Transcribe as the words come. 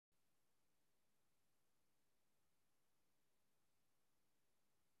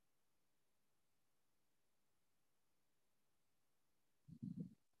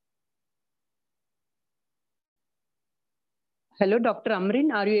Hello, Dr.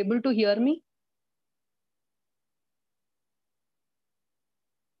 Amrin. Are you able to hear me?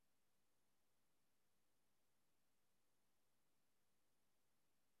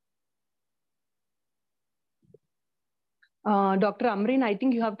 Dr. Amrin, I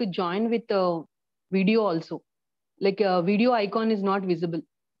think you have to join with video also. Like a video icon is not visible.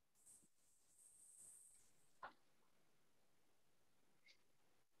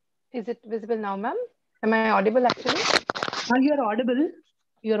 Is it visible now, ma'am? Am I audible actually? You're audible.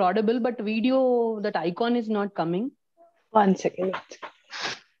 You're audible, but video, that icon is not coming. One second.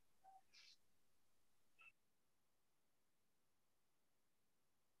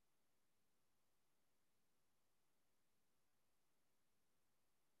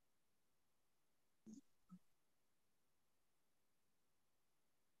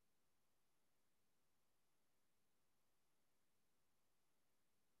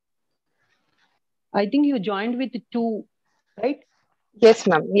 I think you joined with two, right? Yes,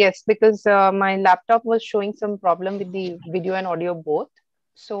 ma'am. Yes, because my laptop was showing some problem with the video and audio both.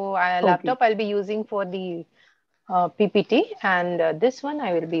 So Okay. laptop I'll be using for the PPT, and this one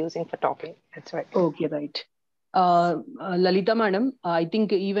I will be using for talking. That's right. Okay, right. Lalita madam, I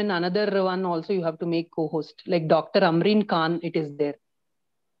think even another one also you have to make co-host, like Dr. Amrin Khan, it is there.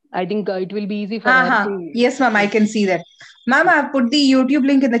 I think it will be easy for her to. Yes, ma'am, I can see that. Ma'am, I've put the YouTube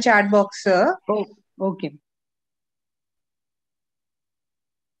link in the chat box, sir. Oh, okay.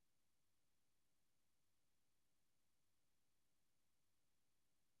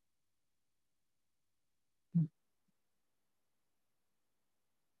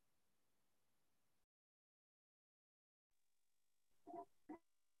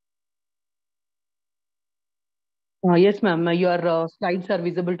 Yes, ma'am. Your slides are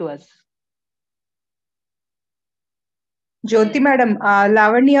visible to us. Jyoti madam,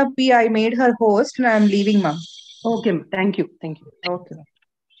 Lavanya P, I made her host and I'm leaving, ma'am. Okay, thank you. Thank you. Okay.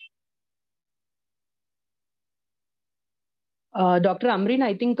 Dr. Amrin,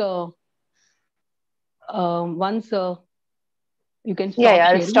 I think once you can Yeah, stop yeah,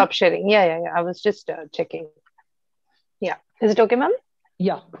 I'll sharing. stop sharing. Yeah. I was just checking. Yeah. Is it okay, ma'am?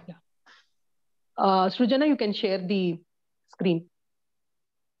 Yeah. Srujana, you can share the screen.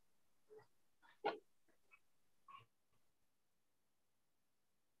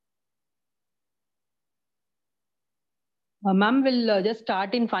 Ma'am will just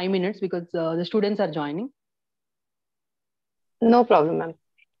start in 5 minutes because the students are joining. No problem, ma'am.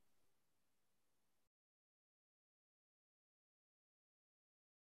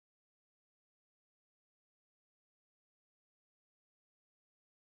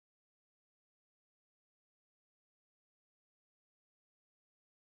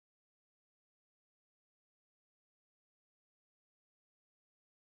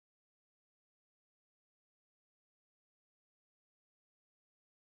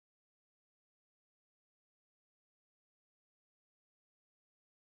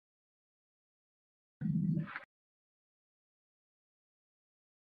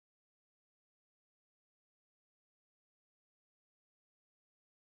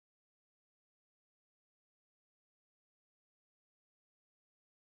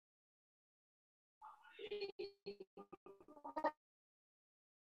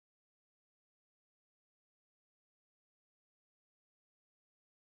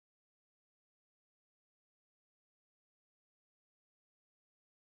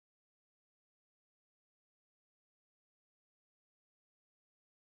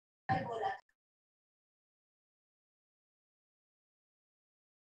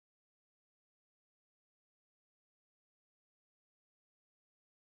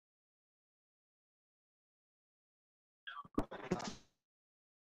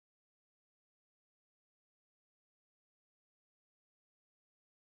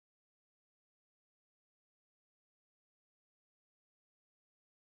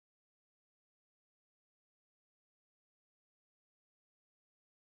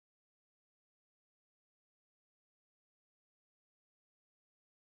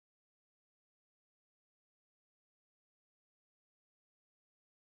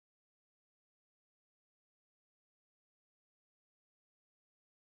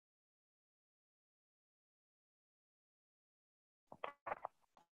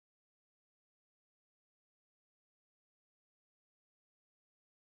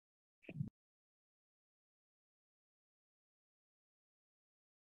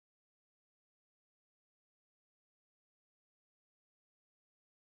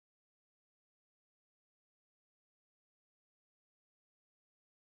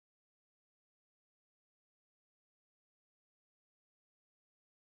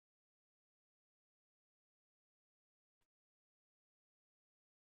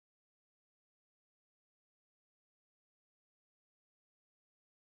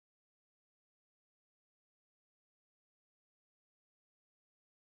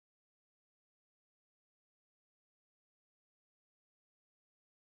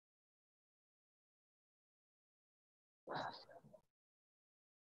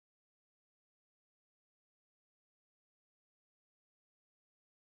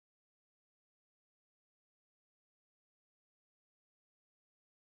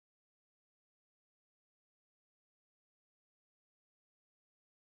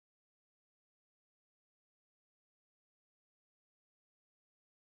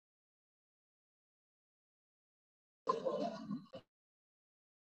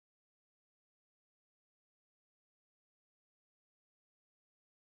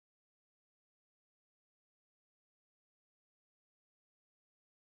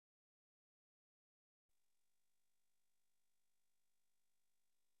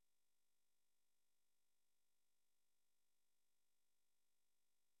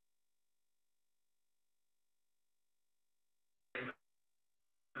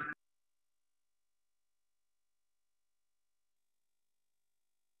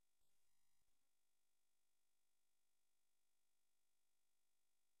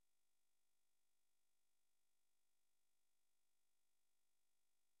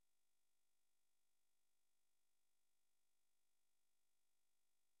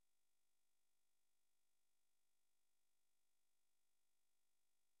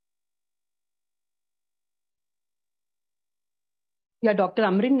 Yeah, Dr.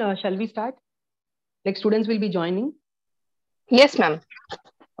 Amrin, shall we start? Like students will be joining. Yes, ma'am.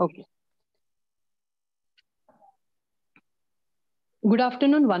 Okay. Good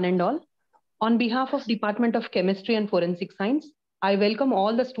afternoon, one and all. On behalf of Department of Chemistry and Forensic Science, I welcome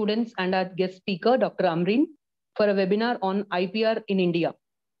all the students and our guest speaker, Dr. Amrin, for a webinar on IPR in India.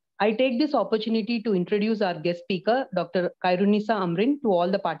 I take this opportunity to introduce our guest speaker, Dr. Kairunisa Amrin, to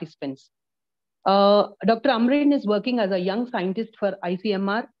all the participants. Dr. Amrin is working as a young scientist for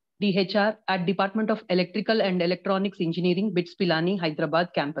ICMR DHR at Department of Electrical and Electronics Engineering, BITS Pilani, Hyderabad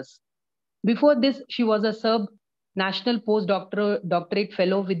campus. Before this, she was a SERB National Postdoctorate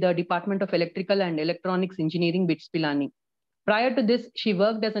Fellow with the Department of Electrical and Electronics Engineering, BITS Pilani. Prior to this, she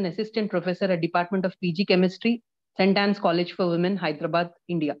worked as an assistant professor at Department of PG Chemistry, St. Anne's College for Women, Hyderabad,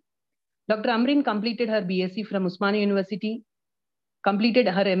 India. Dr. Amrin completed her BSc from Usmania University, completed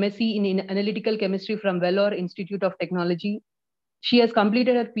her MSc in Analytical Chemistry from Vellore Institute of Technology. She has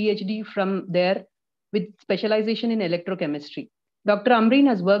completed her PhD from there with specialization in electrochemistry. Dr. Amrin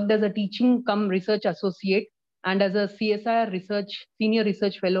has worked as a teaching cum research associate and as a CSIR research senior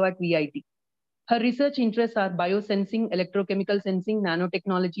research fellow at VIT. Her research interests are biosensing, electrochemical sensing,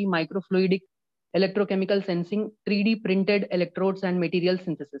 nanotechnology, microfluidic, electrochemical sensing, 3D printed electrodes, and material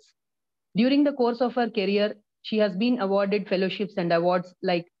synthesis. During the course of her career, she has been awarded fellowships and awards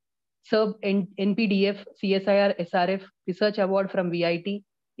like SERB NPDF, CSIR SRF Research Award from VIT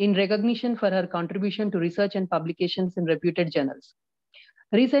in recognition for her contribution to research and publications in reputed journals.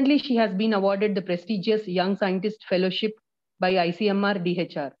 Recently, she has been awarded the prestigious Young Scientist Fellowship by ICMR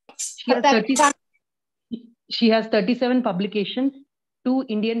DHR. She has 37 publications, 2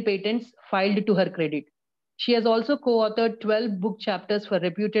 Indian patents filed to her credit. She has also co-authored 12 book chapters for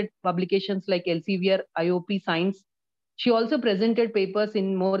reputed publications like Elsevier, IOP Science. She also presented papers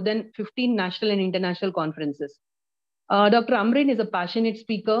in more than 15 national and international conferences. Dr. Amrin is a passionate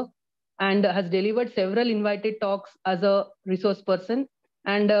speaker and has delivered several invited talks as a resource person.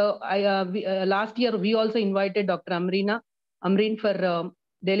 And last year, we also invited Dr. Amrin for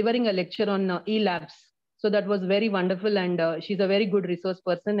delivering a lecture on e-labs. So that was very wonderful, and she's a very good resource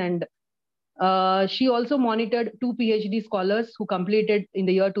person. And she also monitored 2 PhD scholars who completed in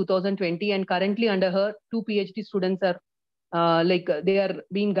the year 2020, and currently under her, 2 PhD students are they are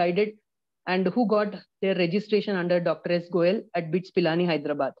being guided and who got their registration under Dr. S. Goel at BITS Pilani,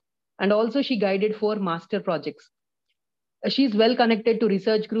 Hyderabad. And also she guided 4 master projects. She's well connected to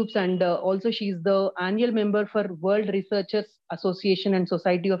research groups, and also she's the annual member for World Researchers Association and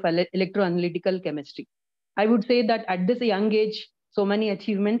Society of Electroanalytical Chemistry. I would say that at this young age, so many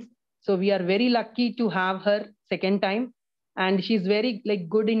achievements. So we are very lucky to have her second time, and she's very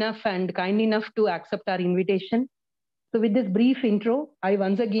good enough and kind enough to accept our invitation. So with this brief intro, I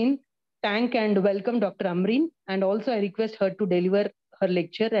once again thank and welcome Dr. Amrin, and also I request her to deliver her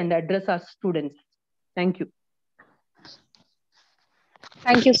lecture and address our students. Thank you.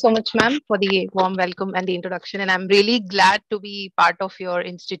 Thank you so much, ma'am, for the warm welcome and the introduction. And I'm really glad to be part of your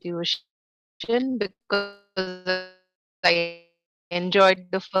institution because I enjoyed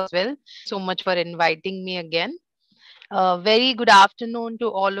the first as well. So much for inviting me again. Very good afternoon to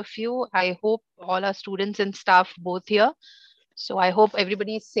all of you. I hope all our students and staff both here. So I hope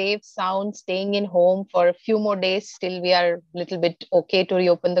everybody is safe, sound, staying in home for a few more days till we are a little bit okay to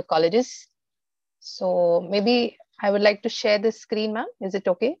reopen the colleges. So maybe I would like to share this screen, ma'am. Is it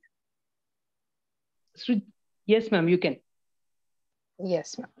okay? Yes, ma'am, you can.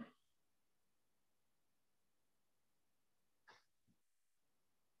 Yes, ma'am.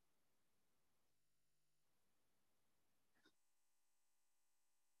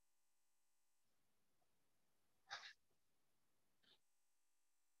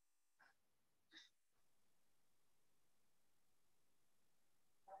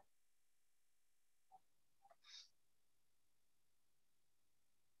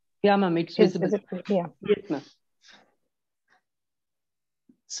 Yeah, ma'am, it's Is visible. it? Yeah. Yes, ma'am.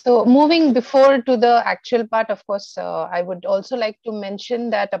 So moving before to the actual part, of course, I would also like to mention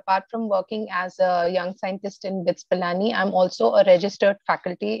that apart from working as a young scientist in BITS Pilani, I'm also a registered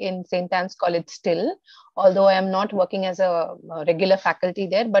faculty in St. Anne's College still, although I am not working as a regular faculty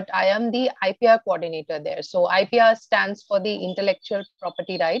there, but I am the IPR coordinator there. So IPR stands for the Intellectual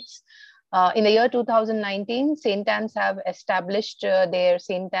Property Rights. In the year 2019, St. Anne's have established their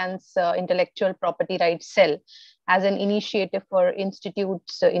St. Anne's Intellectual Property Rights Cell as an initiative for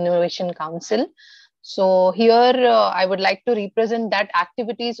Institute's Innovation Council. So here I would like to represent that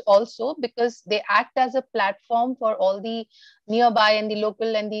activities also, because they act as a platform for all the nearby and the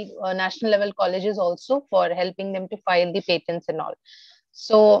local and the national level colleges also, for helping them to file the patents and all.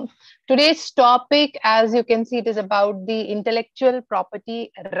 So today's topic, as you can see, it is about the intellectual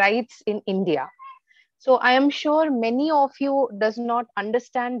property rights in India. So I am sure many of you does not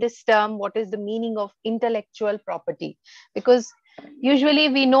understand this term, what is the meaning of intellectual property? Because usually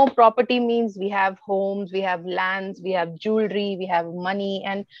we know property means we have homes, we have lands, we have jewelry, we have money,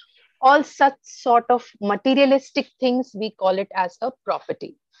 and all such sort of materialistic things, we call it as a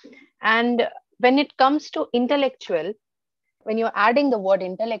property. And when it comes to intellectual, when you're adding the word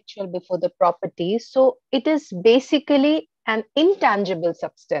intellectual before the property, so it is basically an intangible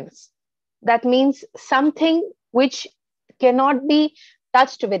substance. That means something which cannot be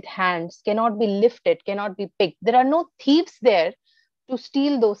touched with hands, cannot be lifted, cannot be picked. There are no thieves there to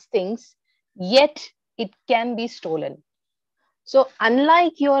steal those things, yet it can be stolen. So,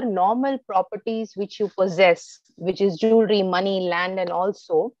 unlike your normal properties which you possess, which is jewelry, money, land, and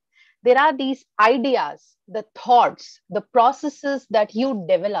also, there are these ideas, the thoughts, the processes that you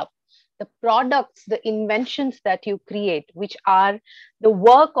develop, the products, the inventions that you create, which are the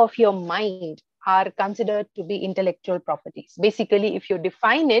work of your mind, are considered to be intellectual properties. Basically, if you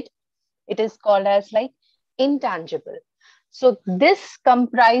define it, it is called as like intangible. So this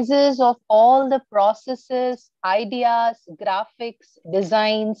comprises of all the processes, ideas, graphics,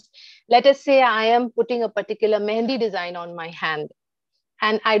 designs. Let us say I am putting a particular mehendi design on my hand,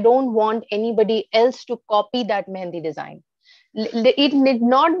 and I don't want anybody else to copy that mehendi design. It need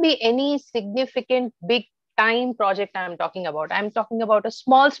not be any significant big time project I'm talking about. I'm talking about a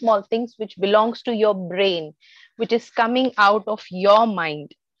small things which belongs to your brain, which is coming out of your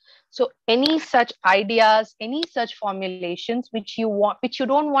mind. So any such ideas, any such formulations which you want, which you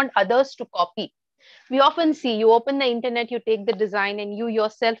don't want others to copy. We often see, you open the internet, you take the design and you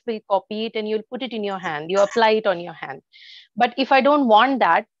yourself will copy it and you'll put it in your hand, you apply it on your hand. But if I don't want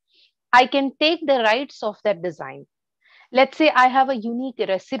that, I can take the rights of that design. Let's say I have a unique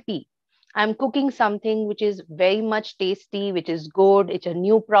recipe. I'm cooking something which is very much tasty, which is good. It's a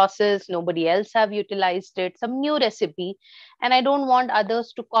new process. Nobody else have utilized it, some new recipe, and I don't want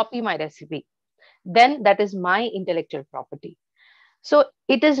others to copy my recipe. Then that is my intellectual property. So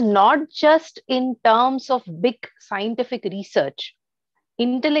it is not just in terms of big scientific research.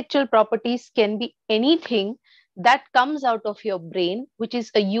 Intellectual properties can be anything that comes out of your brain, which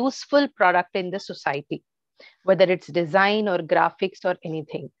is a useful product in the society, whether it's design or graphics or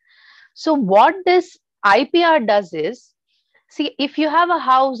anything. So, what this IPR does is, see, if you have a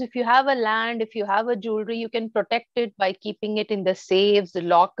house, if you have a land, if you have a jewelry, you can protect it by keeping it in the safes, the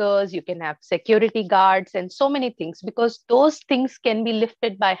lockers, you can have security guards, and so many things, because those things can be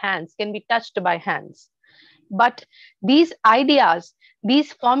lifted by hands, can be touched by hands. But these ideas,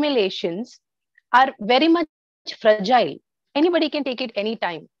 these formulations are very much fragile. Anybody can take it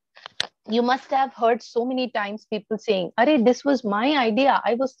anytime. You must have heard so many times people saying, Arey, this was my idea.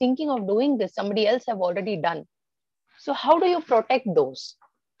 I was thinking of doing this. Somebody else have already done. So how do you protect those?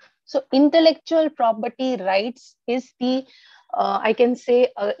 So intellectual property rights is the, I can say,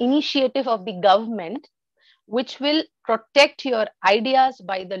 initiative of the government, which will protect your ideas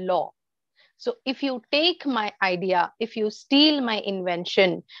by the law. So if you take my idea, if you steal my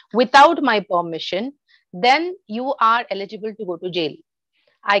invention without my permission, then you are eligible to go to jail.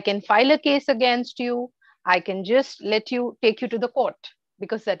 I can file a case against you. I can just let you take you to the court,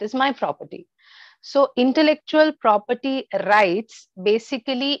 because that is my property. So intellectual property rights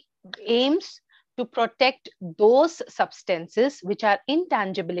basically aims to protect those substances which are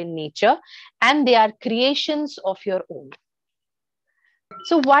intangible in nature and they are creations of your own.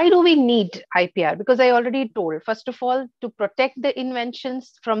 So why do we need IPR? Because I already told, first of all, to protect the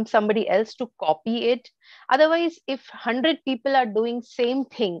inventions from somebody else to copy it. Otherwise, if 100 people are doing same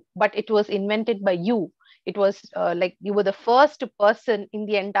thing, but it was invented by you, it was like you were the first person in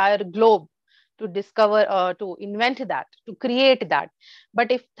the entire globe to discover, to invent that, to create that. But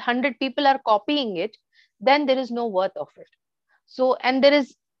if 100 people are copying it, then there is no worth of it. So, and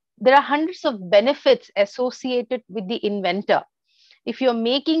there are hundreds of benefits associated with the inventor. If you're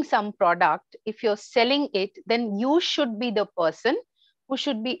making some product, if you're selling it, then you should be the person who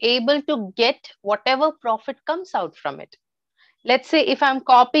should be able to get whatever profit comes out from it. Let's say if I'm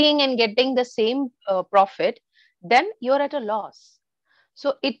copying and getting the same profit, then you're at a loss.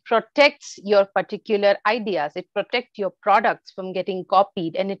 So it protects your particular ideas, it protects your products from getting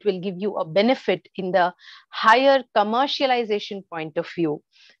copied, and it will give you a benefit in the higher commercialization point of view,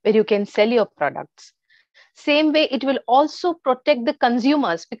 where you can sell your products. Same way, it will also protect the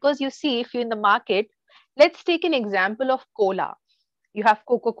consumers, because you see, if you're in the market, let's take an example of cola. You have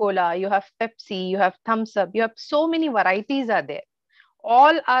Coca-Cola, you have Pepsi, you have Thumbs Up, you have so many varieties are there.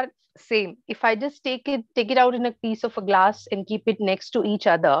 All are same. If I just take it out in a piece of a glass and keep it next to each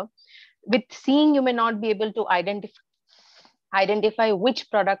other, with seeing, you may not be able to identify which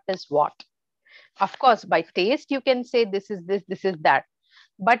product is what. Of course, by taste, you can say this is this is that.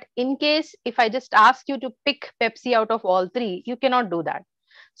 But in case, if I just ask you to pick Pepsi out of all three, you cannot do that.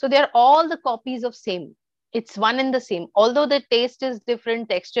 So they're all the copies of same. It's one and the same. Although the taste is different,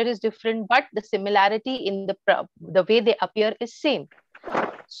 texture is different, but the similarity in the way they appear is same.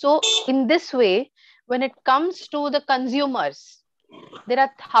 So in this way, when it comes to the consumers, there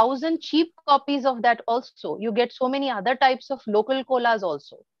are 1,000 cheap copies of that also. You get so many other types of local colas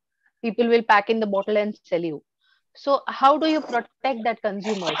also. People will pack in the bottle and sell you. So how do you protect that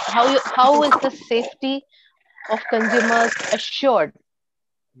consumers? How is the safety of consumers assured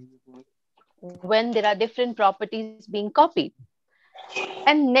when there are different properties being copied?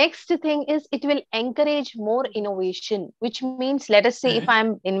 And next thing is, it will encourage more innovation, which means, let us say if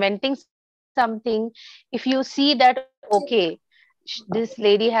I'm inventing something, if you see that, okay, this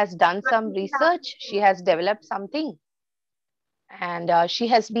lady has done some research, she has developed something, and she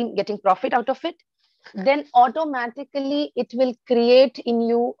has been getting profit out of it, then automatically it will create in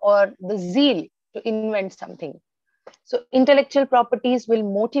you or the zeal to invent something. So intellectual properties will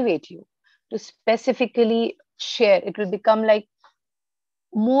motivate you to specifically share. It will become like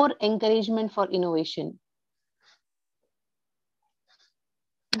more encouragement for innovation.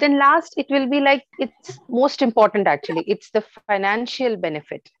 Then last, it will be like, it's most important actually, it's the financial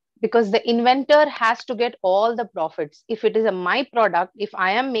benefit, because the inventor has to get all the profits. If it is a my product, if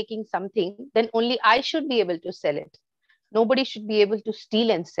I am making something, then only I should be able to sell it. Nobody should be able to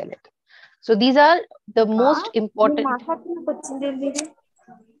steal and sell it. So these are the most important.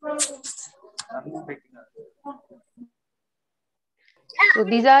 So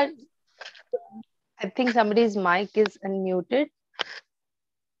these are, I think somebody's mic is unmuted.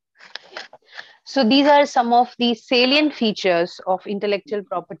 So these are some of the salient features of intellectual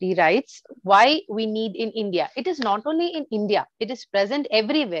property rights, why we need in India. It is not only in India, it is present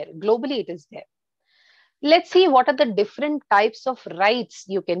everywhere. Globally, it is there. Let's see what are the different types of rights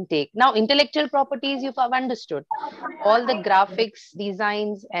you can take. Now, intellectual properties, you've understood. All the graphics,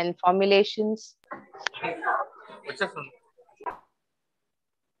 designs, and formulations.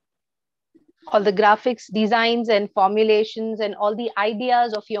 All the graphics, designs, and formulations, and all the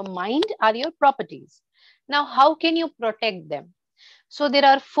ideas of your mind are your properties. Now, how can you protect them? So there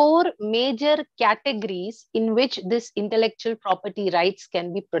are 4 major categories in which this intellectual property rights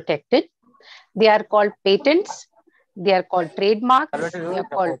can be protected. They are called patents, they are called trademarks, they are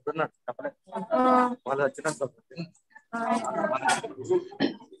called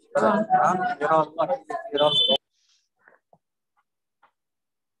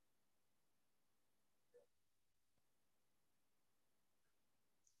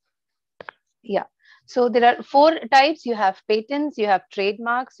yeah. So there are 4 types. You have patents, you have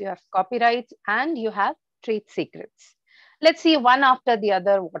trademarks, you have copyrights, and you have trade secrets. Let's see one after the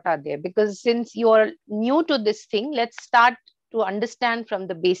other what are there, because since you are new to this thing, let's start to understand from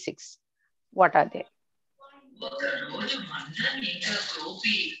the basics. What are they?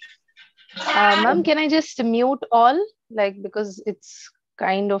 Ma'am, can I just mute all, like, because it's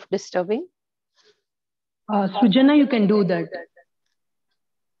kind of disturbing? Sujana, you can do that.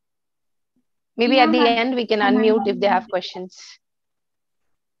 Maybe at the end we can unmute if they have questions.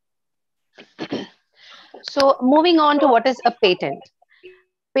 So moving on to what is a patent.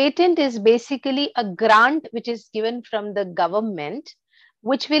 Patent is basically a grant which is given from the government,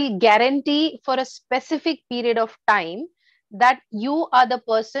 which will guarantee for a specific period of time that you are the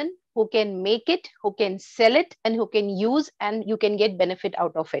person who can make it, who can sell it, and who can use, and you can get benefit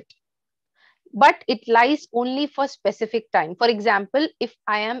out of it. But it lies only for specific time. For example, if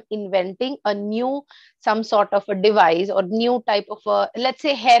I am inventing a new, some sort of a device or new type of a, let's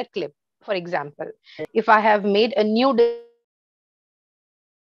say, hair clip, for example, if I have made a new design for a hair clip,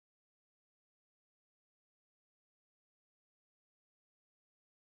 and if I have patented it, then I can use that design for specific period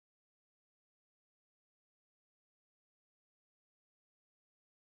of time.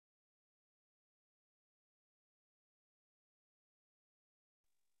 And that period of time is called as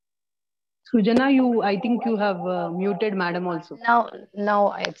a trade mark. Sujana, I think you have muted madam also.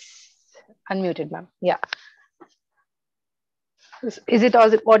 Now it's unmuted, ma'am. Yeah. Is it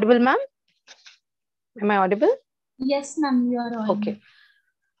audible, ma'am? Am I audible? Yes, ma'am, you are audible. Okay.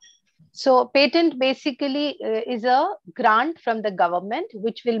 So patent basically is a grant from the government,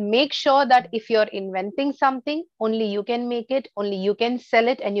 which will make sure that if you're inventing something, only you can make it, only you can sell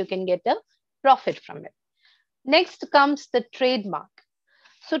it, and you can get a profit from it. Next comes the trademark.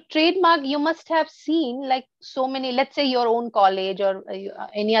 So trademark, you must have seen like so many, let's say your own college or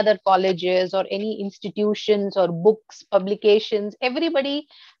any other colleges or any institutions or books, publications, everybody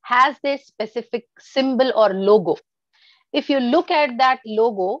has their specific symbol or logo. If you look at that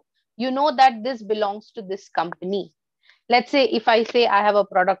logo, you know that this belongs to this company. Let's say if I say I have a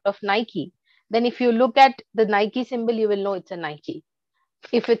product of Nike, then if you look at the Nike symbol, you will know it's a Nike.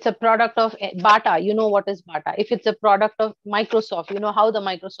 If it's a product of Bata, you know what is Bata. If it's a product of Microsoft, you know how the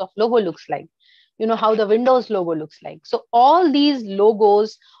Microsoft logo looks like. You know how the Windows logo looks like. So all these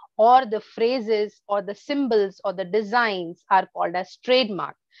logos or the phrases or the symbols or the designs are called as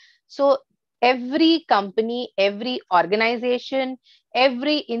trademark. So every company, every organization,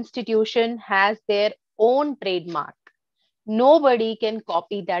 every institution has their own trademark. Nobody can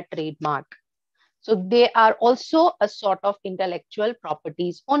copy that trademark. So they are also a sort of intellectual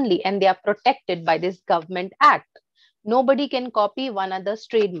properties only, and they are protected by this government act. Nobody can copy one another's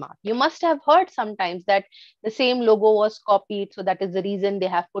trademark. You must have heard sometimes that the same logo was copied, so that is the reason they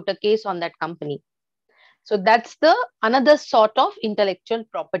have put a case on that company. So that's the another sort of intellectual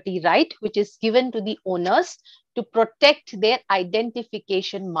property right, which is given to the owners to protect their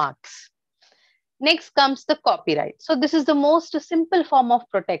identification marks. Next comes the copyright. So this is the most simple form of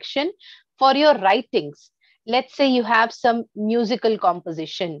protection for your writings. Let's say you have some musical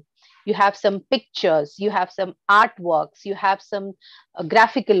composition, you have some pictures, you have some artworks, you have some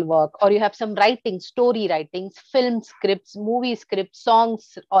graphical work, or you have some writing, story writings, film scripts, movie scripts,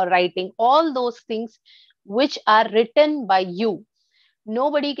 songs or writing, all those things which are written by you.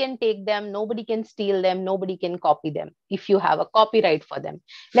 Nobody can take them, nobody can steal them, nobody can copy them if you have a copyright for them.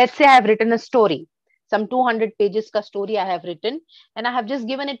 Let's say I have written a story, some 200 pages ka story I have written, and I have just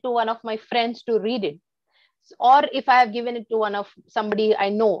given it to one of my friends to read it. Or if I have given it to one of somebody I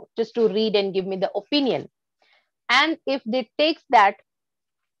know just to read and give me the opinion. And if they take that,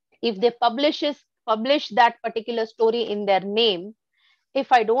 if they publish that particular story in their name,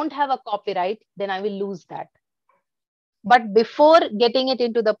 if I don't have a copyright, then I will lose that. But before getting it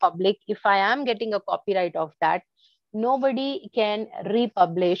into the public, if I am getting a copyright of that, nobody can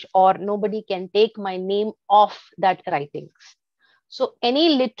republish or nobody can take my name off that writings. So any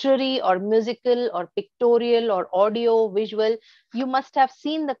literary or musical or pictorial or audio visual, you must have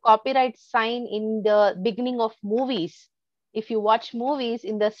seen the copyright sign in the beginning of movies. If you watch movies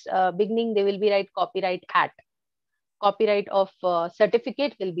in the beginning, they will be right copyright at. Copyright of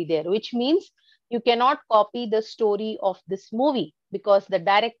certificate will be there, which means you cannot copy the story of this movie because the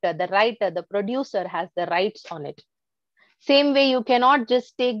director, the writer, the producer has the rights on it. Same way, you cannot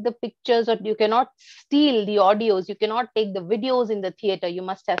just take the pictures or you cannot steal the audios. You cannot take the videos in the theater. You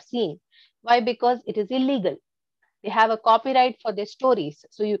must have seen. Why? Because it is illegal. They have a copyright for their stories,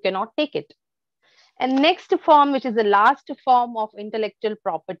 so you cannot take it. And next form, which is the last form of intellectual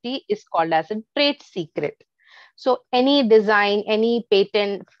property, is called as a trade secret. So any design, any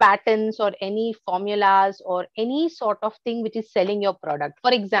patents, or any formulas or any sort of thing which is selling your product.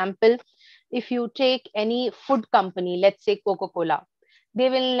 For example, if you take any food company, let's say Coca-Cola, they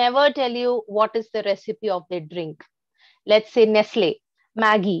will never tell you what is the recipe of their drink. Let's say Nestle,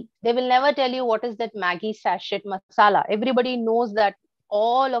 Maggie, they will never tell you what is that Maggie sachet masala. Everybody knows that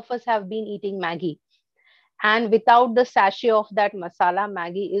all of us have been eating Maggie. And without the sachet of that masala,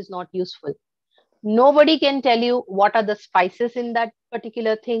 Maggie is not useful. Nobody can tell you what are the spices in that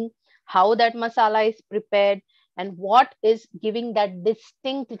particular thing, how that masala is prepared, and what is giving that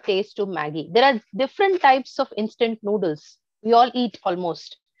distinct taste to Maggie. There are different types of instant noodles. We all eat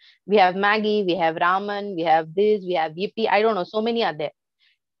almost. We have Maggie, we have ramen, we have this, we have yippee. I don't know, so many are there.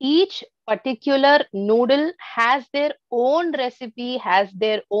 Each particular noodle has their own recipe, has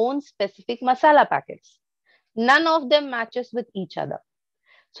their own specific masala packets. None of them matches with each other.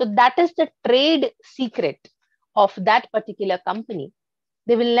 So that is the trade secret of that particular company.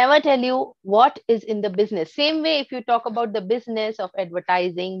 They will never tell you what is in the business. Same way, if you talk about the business of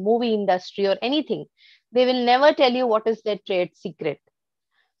advertising, movie industry, or anything, they will never tell you what is their trade secret.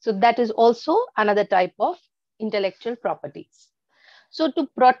 So that is also another type of intellectual properties. So to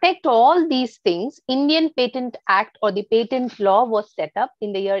protect all these things, Indian Patent Act or the patent law was set up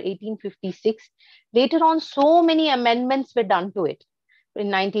in the year 1856. Later on, so many amendments were done to it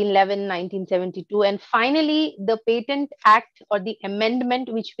in 1911, 1972. And finally, the Patent Act or the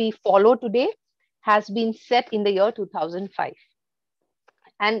amendment which we follow today has been set in the year 2005.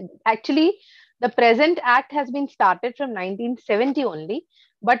 And actually, the present act has been started from 1970 only,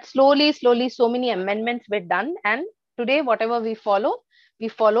 but slowly, so many amendments were done. And today, whatever we follow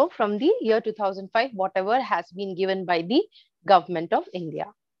from the year 2005, whatever has been given by the government of India.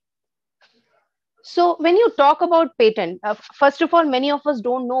 So when you talk about patent, first of all, many of us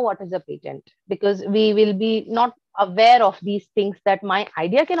don't know what is a patent because we will be not aware of these things that my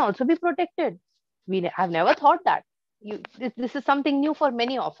idea can also be protected. We have never thought that. This is something new for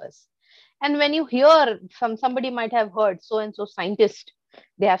many of us. And when you hear somebody might have heard so and so scientist,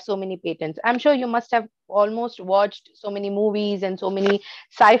 they have so many patents. I'm sure you must have almost watched so many movies and so many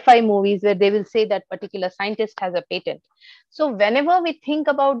sci-fi movies where they will say that particular scientist has a patent. So whenever we think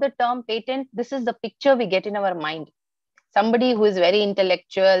about the term patent, this is the picture we get in our mind. Somebody who is very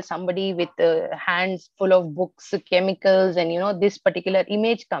intellectual, somebody with hands full of books, chemicals, and this particular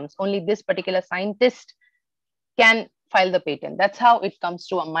image comes. Only this particular scientist can file the patent. That's how it comes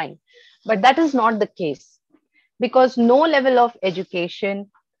to our mind. But that is not the case, because no level of education,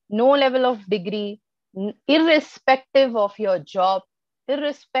 no level of degree, irrespective of your job,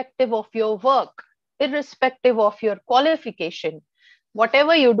 irrespective of your work, irrespective of your qualification,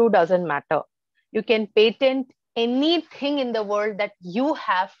 whatever you do doesn't matter. You can patent anything in the world that you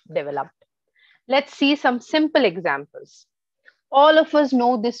have developed. Let's see some simple examples. All of us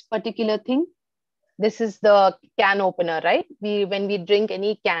know this particular thing. This is the can opener, right? When we drink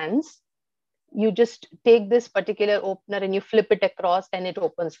any cans, you just take this particular opener and you flip it across and it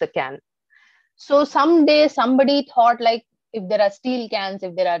opens the can. So someday somebody thought, like, if there are steel cans,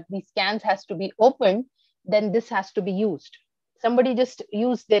 if there are these cans has to be opened, then this has to be used. Somebody just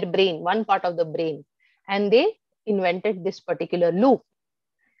used their brain, one part of the brain, and they invented this particular loop.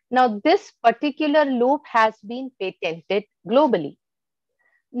 Now, this particular loop has been patented globally.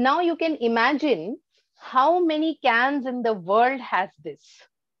 Now you can imagine how many cans in the world has this.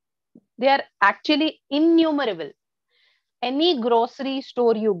 They are actually innumerable. Any grocery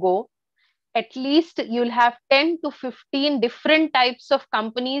store you go, at least you'll have 10 to 15 different types of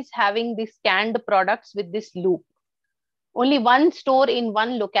companies having these canned products with this loop. Only one store in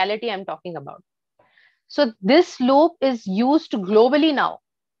one locality I'm talking about. So this loop is used globally now.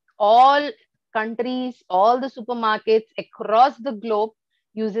 All countries, all the supermarkets across the globe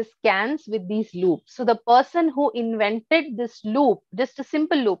uses cans with these loops. So the person who invented this loop, just a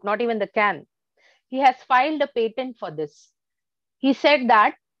simple loop, not even the can, he has filed a patent for this. He said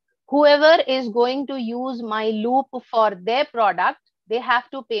that whoever is going to use my loop for their product, they have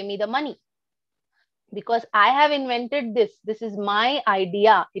to pay me the money. Because I have invented this. This is my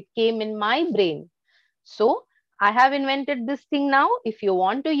idea. It came in my brain. So I have invented this thing now. If you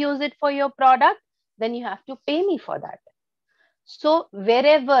want to use it for your product, then you have to pay me for that. So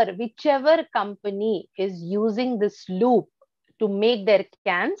whichever company is using this loop to make their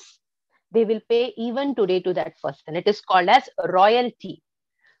cans, they will pay even today to that person. It is called as royalty.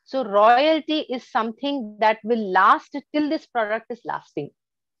 So royalty is something that will last till this product is lasting.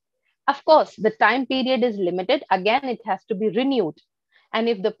 Of course, the time period is limited. Again, it has to be renewed. And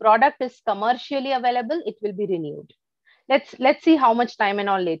if the product is commercially available, it will be renewed. Let's see how much time and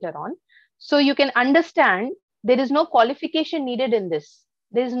all later on. So you can understand there is no qualification needed in this.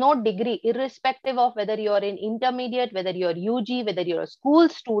 There is no degree, irrespective of whether you're in intermediate, whether you're UG, whether you're a school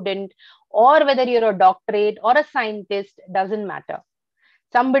student, or whether you're a doctorate or a scientist, doesn't matter.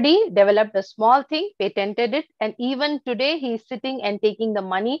 Somebody developed a small thing, patented it, and even today he's sitting and taking the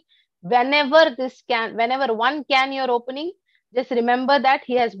money. Whenever one can you're opening, just remember that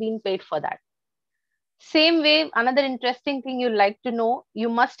he has been paid for that. Same way, another interesting thing you'd like to know, you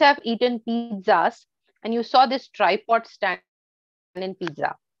must have eaten pizzas and you saw this tripod stand in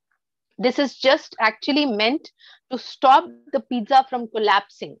pizza. This is just actually meant to stop the pizza from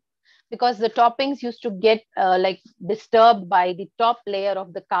collapsing. because the toppings used to get like disturbed by the top layer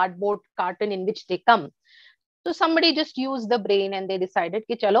of the cardboard carton in which they come. So somebody just used the brain and they decided,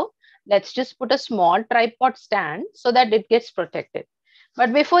 ki, chalo, let's just put a small tripod stand so that it gets protected.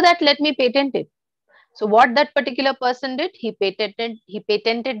 But before that, let me patent it. So what that particular person did, he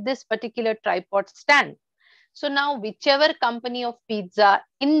patented this particular tripod stand. So now whichever company of pizza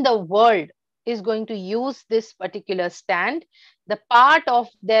in the world is going to use this particular stand, the part of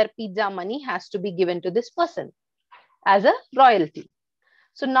their pizza money has to be given to this person as a royalty.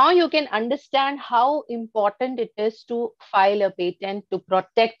 So now you can understand how important it is to file a patent to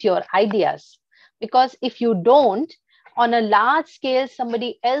protect your ideas. Because if you don't, on a large scale,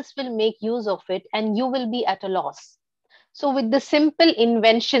 somebody else will make use of it and you will be at a loss. So with the simple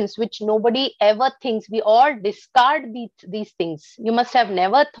inventions, which nobody ever thinks, we all discard these things. You must have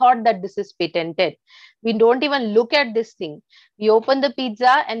never thought that this is patented. We don't even look at this thing. We open the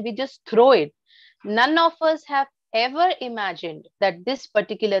pizza and we just throw it. None of us have ever imagined that this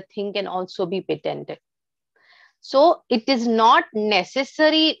particular thing can also be patented. So it is not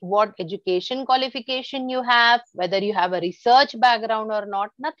necessary what education qualification you have, whether you have a research background or not,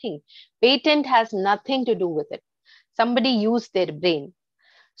 nothing. Patent has nothing to do with it. Somebody used their brain.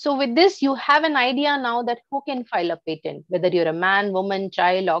 So with this, you have an idea now that who can file a patent, whether you're a man, woman,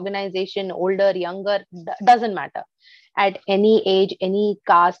 child, organization, older, younger, doesn't matter. At any age, any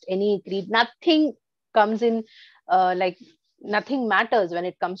caste, any creed, nothing comes in nothing matters when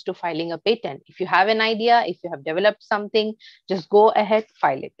it comes to filing a patent. If you have an idea, if you have developed something, just go ahead,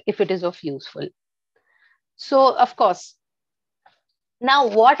 file it if it is of useful. So of course, now,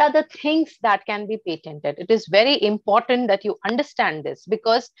 what are the things that can be patented? It is very important that you understand this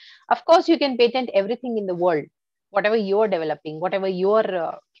because, of course, you can patent everything in the world, whatever you're developing, whatever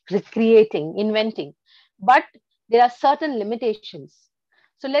you're creating, inventing. But there are certain limitations.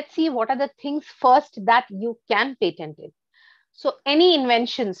 So let's see what are the things first that you can patent it. So any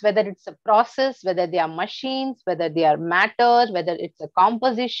inventions, whether it's a process, whether they are machines, whether they are matter, whether it's a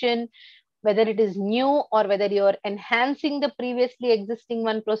composition, whether it is new or whether you're enhancing the previously existing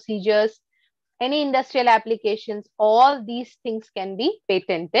one procedures, any industrial applications, all these things can be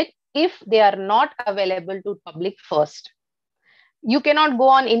patented if they are not available to public first. You cannot go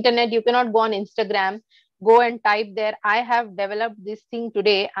on internet, you cannot go on Instagram, go and type there, I have developed this thing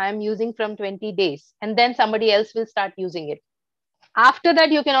today, I am using from 20 days, and then somebody else will start using it. After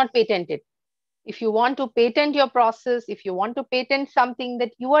that, you cannot patent it. If you want to patent your process, if you want to patent something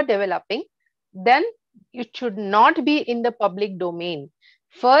that you are developing, then it should not be in the public domain.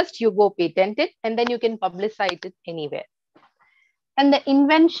 First, you go patent it, and then you can publicize it anywhere. And the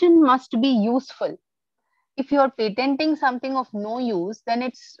invention must be useful. If you're patenting something of no use, then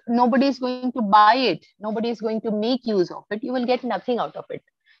nobody is going to buy it. Nobody is going to make use of it. You will get nothing out of it.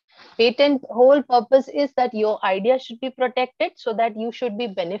 Patent whole purpose is that your idea should be protected so that you should be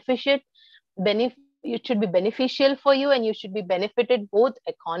it should be beneficial for you and you should be benefited both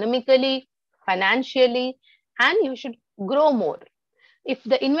economically, financially, and you should grow more. If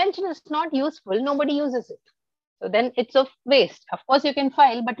the invention is not useful, nobody uses it. So then it's of waste. Of course, you can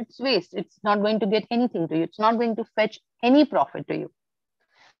file, but it's waste. It's not going to get anything to you. It's not going to fetch any profit to you.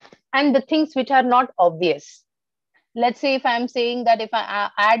 And the things which are not obvious. Let's say if I'm saying that if I'm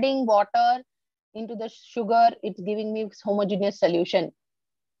adding water into the sugar, it's giving me homogeneous solution.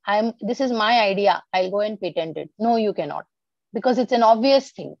 This is my idea. I'll go and patent it. No, you cannot, because it's an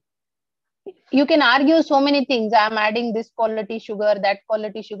obvious thing. You can argue so many things. I'm adding this quality sugar, that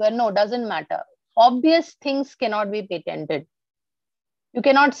quality sugar. No, doesn't matter. Obvious things cannot be patented. You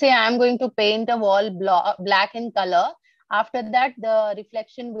cannot say I'm going to paint a wall black in color. After that, the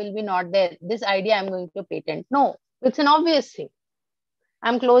reflection will be not there. This idea I'm going to patent. No, it's an obvious thing.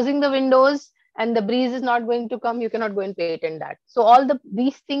 I'm closing the windows and the breeze is not going to come. You cannot go and patent that. So all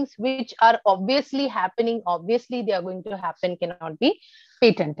these things which are obviously happening, obviously they are going to happen, cannot be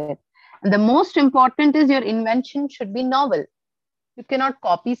patented. And the most important is your invention should be novel. You cannot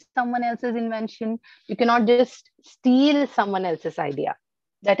copy someone else's invention. You cannot just steal someone else's idea.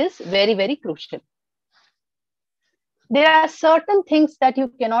 That is very, very crucial. There are certain things that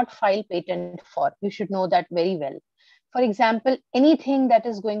you cannot file patent for. You should know that very well. For example, anything that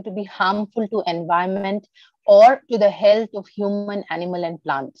is going to be harmful to environment or to the health of human, animal, and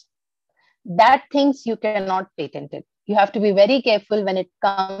plants. That things you cannot patent it. You have to be very careful when it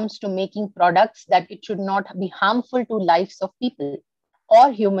comes to making products that it should not be harmful to lives of people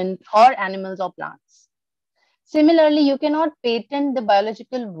or humans or animals or plants. Similarly, you cannot patent the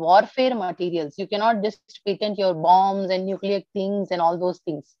biological warfare materials. You cannot just patent your bombs and nuclear things and all those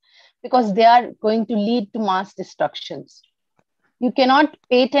things, because they are going to lead to mass destructions. You cannot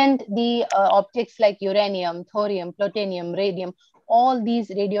patent the objects like uranium, thorium, plutonium, radium, all these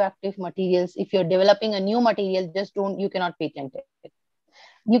radioactive materials. If you're developing a new material, you cannot patent it.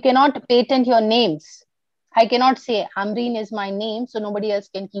 You cannot patent your names. I cannot say Amreen is my name, so nobody else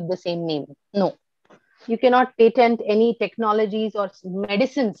can keep the same name. No. You cannot patent any technologies or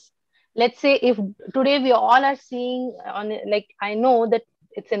medicines. Let's say if today we all are seeing on, like, I know that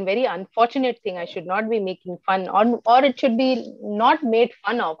it's a very unfortunate thing. I should not be making fun, or it should be not made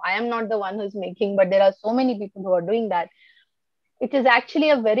fun of. I am not the one who's making, but there are so many people who are doing that. It is actually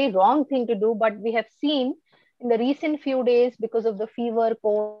a very wrong thing to do, but we have seen in the recent few days, because of the fever,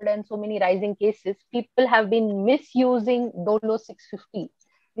 cold, and so many rising cases, people have been misusing Dolo 650.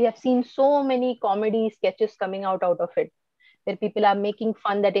 We have seen so many comedy sketches coming out of it, where people are making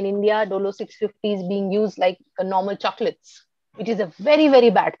fun that in India, Dolo 650 is being used like a normal chocolates, which is a very, very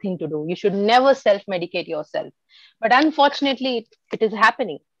bad thing to do. You should never self-medicate yourself. But unfortunately, it is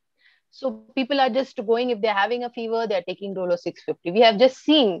happening. So people are just going, if they're having a fever, they're taking Dolo 650. We have just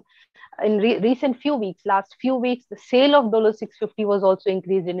seen in recent few weeks, last few weeks, the sale of Dolo 650 was also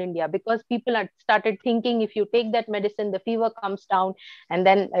increased in India, because people had started thinking if you take that medicine, the fever comes down and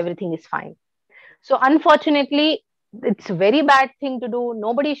then everything is fine. So unfortunately, it's a very bad thing to do.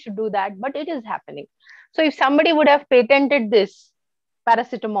 Nobody should do that, but it is happening. So if somebody would have patented this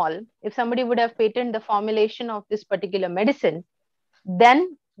paracetamol, if somebody would have patented the formulation of this particular medicine,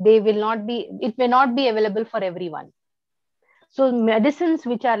 then it may not be available for everyone. So medicines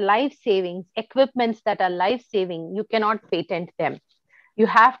which are life savings, equipments that are life saving, you cannot patent them. You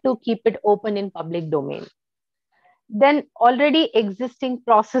have to keep it open in public domain. Then already existing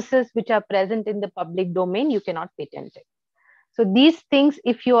processes which are present in the public domain, you cannot patent it. So these things,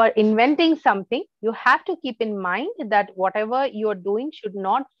 if you are inventing something, you have to keep in mind that whatever you are doing should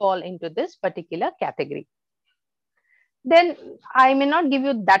not fall into this particular category. Then I may not give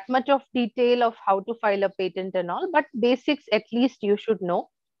you that much of detail of how to file a patent and all, but basics at least you should know.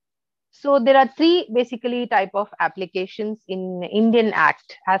 So there are three basically type of applications in Indian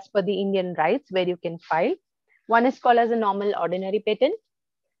Act as per the Indian rights where you can file. One is called as a normal ordinary patent,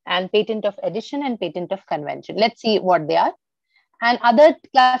 and patent of addition and patent of convention. Let's see what they are. And other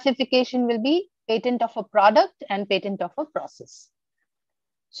classification will be patent of a product and patent of a process.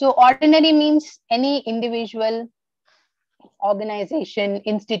 So ordinary means any individual, organization,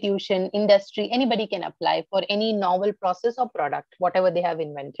 institution, industry, anybody can apply for any novel process or product, whatever they have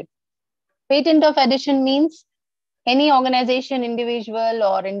invented. Patent of addition means any organization, individual,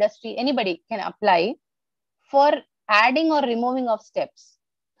 or industry, anybody can apply for adding or removing of steps.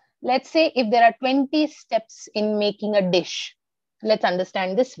 Let's say if there are 20 steps in making a dish, let's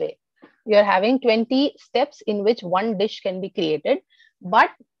understand this way. You're having 20 steps in which one dish can be created, but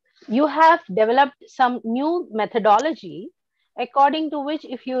you have developed some new methodology according to which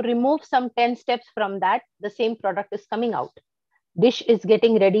if you remove some 10 steps from that, the same product is coming out. Dish is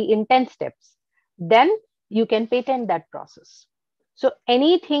getting ready in 10 steps. Then you can patent that process. So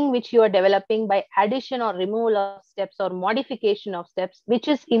anything which you are developing by addition or removal of steps or modification of steps, which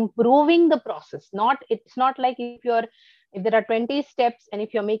is improving the process. It's not like if there are 20 steps and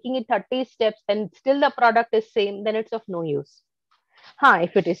if you're making it 30 steps and still the product is same, then it's of no use.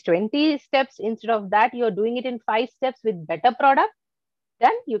 If it is 20 steps, instead of that, you're doing it in 5 steps with better product,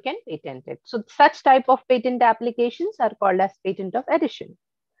 then you can patent it. So such type of patent applications are called as patent of addition.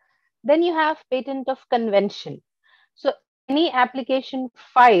 Then you have patent of convention. So any application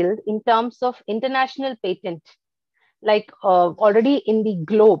filed in terms of international patent, like already in the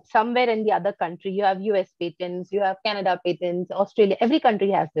globe, somewhere in the other country, you have US patents, you have Canada patents, Australia, every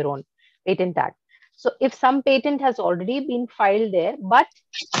country has their own patent act. So if some patent has already been filed there, but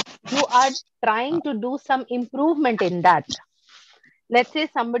you are trying to do some improvement in that. Let's say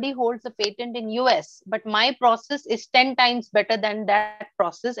somebody holds a patent in US, but my process is 10 times better than that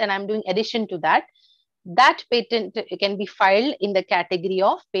process and I'm doing addition to that. That patent can be filed in the category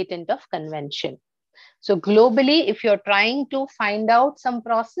of patent of convention. So globally, if you're trying to find out some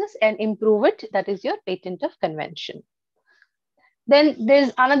process and improve it, that is your patent of convention. Then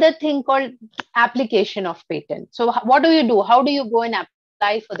there's another thing called application of patent. So what do you do? How do you go and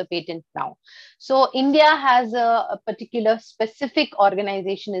apply for the patent now? So India has a particular specific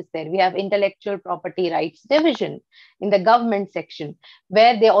organization is there. We have Intellectual Property Rights Division in the government section,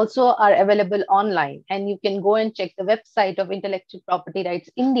 where they also are available online. And you can go and check the website of Intellectual Property Rights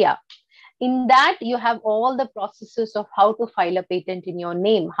India. In that, you have all the processes of how to file a patent in your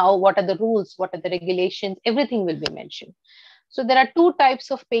name, what are the rules, what are the regulations, everything will be mentioned. So there are two types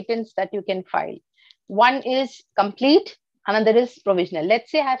of patents that you can file. One is complete, another is provisional.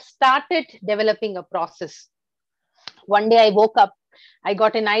 Let's say I have started developing a process. One day I woke up, I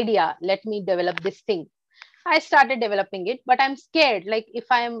got an idea, let me develop this thing. I started developing it, but I'm scared. Like if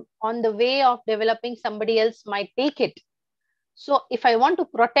I'm on the way of developing, somebody else might take it. So if I want to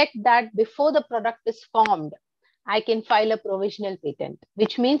protect that before the product is formed, I can file a provisional patent,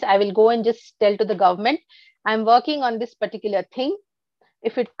 which means I will go and just tell to the government, I'm working on this particular thing.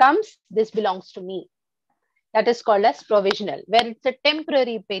 If it comes, this belongs to me. That is called as provisional, where it's a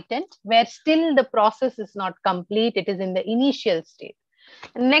temporary patent, where still the process is not complete. It is in the initial state.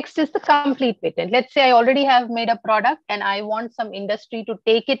 Next is the complete patent. Let's say I already have made a product and I want some industry to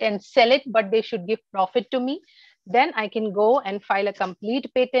take it and sell it, but they should give profit to me. Then I can go and file a complete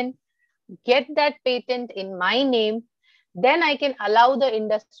patent, get that patent in my name. Then I can allow the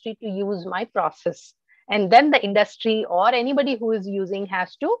industry to use my process. And then the industry or anybody who is using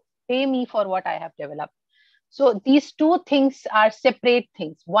has to pay me for what I have developed. So these two things are separate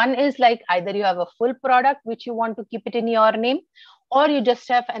things. One is like either you have a full product which you want to keep it in your name, or you just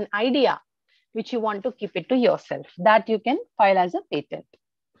have an idea which you want to keep it to yourself. That you can file as a patent.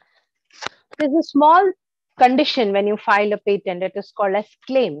 There's a small condition when you file a patent. It is called as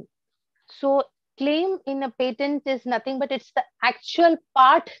claim. So claim in a patent is nothing but it's the actual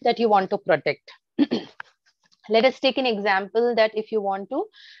part that you want to protect. Let us take an example that if you want to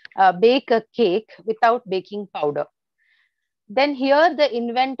bake a cake without baking powder, then here the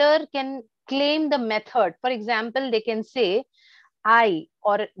inventor can claim the method. For example, they can say I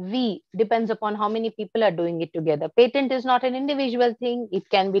or we, depends upon how many people are doing it together. Patent is not an individual thing. It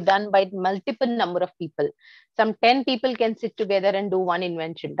can be done by multiple number of people. Some 10 people can sit together and do one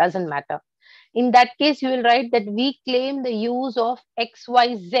invention, doesn't matter. In that case, you will write that we claim the use of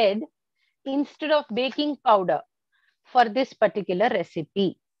XYZ instead of baking powder for this particular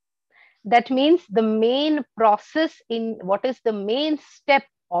recipe. That means the main process in what is the main step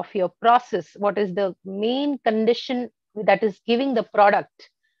of your process, what is the main condition that is giving the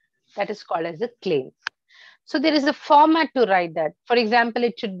product, that is called as a claim. So there is a format to write that. For example,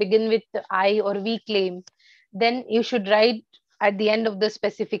 it should begin with I or we claim. Then you should write at the end of the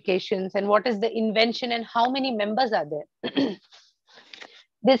specifications and what is the invention and how many members are there.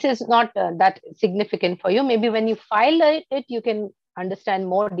 This is not that significant for you. Maybe when you file it, you can understand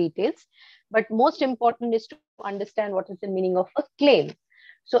more details. But most important is to understand what is the meaning of a claim.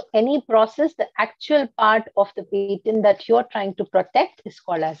 So any process, the actual part of the patent that you're trying to protect is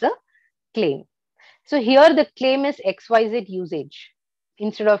called as a claim. So here the claim is XYZ usage.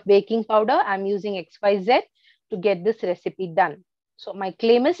 Instead of baking powder, I'm using XYZ to get this recipe done. So my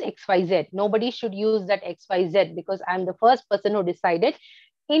claim is XYZ. Nobody should use that XYZ because I'm the first person who decided.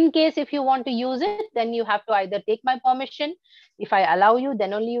 In case if you want to use it, then you have to either take my permission. If I allow you,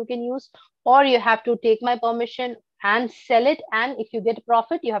 then only you can use, or you have to take my permission and sell it. And if you get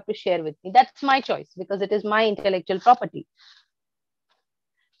profit, you have to share with me. That's my choice because it is my intellectual property.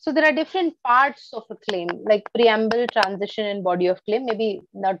 So there are different parts of a claim, like preamble, transition, and body of claim. Maybe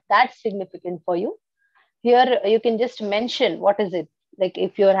not that significant for you. Here you can just mention what is it. Like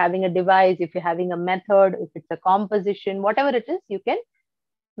if you're having a device, if you're having a method, if it's a composition, whatever it is, you can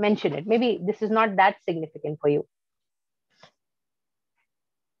mention it. Maybe this is not that significant for you.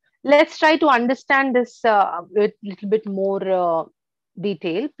 Let's try to understand this with a little bit more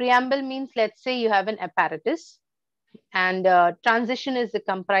detail. Preamble means, let's say you have an apparatus and transition is the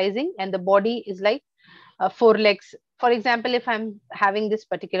comprising and the body is like 4 legs. For example, if I'm having this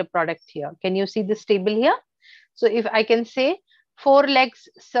particular product here, can you see this table here? So if I can say 4 legs,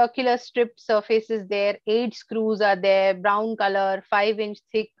 circular strip surface is there, 8 screws are there, brown color, 5-inch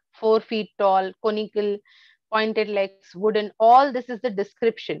thick, 4 feet tall, conical, pointed legs, wooden, all this is the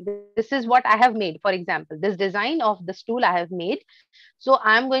description. This is what I have made. For example, this design of the stool I have made. So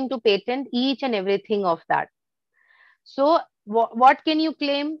I'm going to patent each and everything of that. So what can you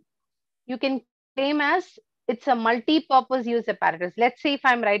claim? You can claim as it's a multi-purpose use apparatus. Let's say if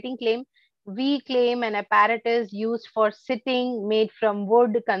I'm writing claim, we claim an apparatus used for sitting made from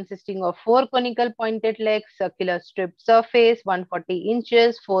wood consisting of 4 conical pointed legs, circular strip surface, 140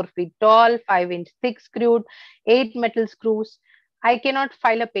 inches, 4 feet tall, 5-inch thick screwed, 8 metal screws. I cannot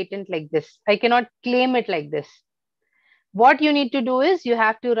file a patent like this. I cannot claim it like this. What you need to do is you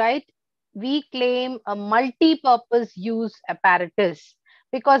have to write, we claim a multi-purpose use apparatus.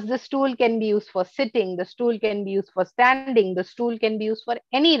 Because the stool can be used for sitting, the stool can be used for standing, the stool can be used for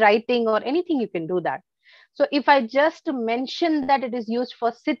any writing or anything, you can do that. So if I just mention that it is used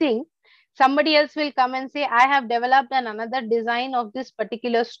for sitting, somebody else will come and say, I have developed another design of this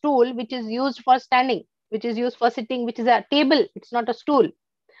particular stool, which is used for standing, which is used for sitting, which is a table, it's not a stool.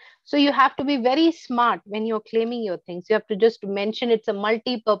 So you have to be very smart when you're claiming your things. You have to just mention it's a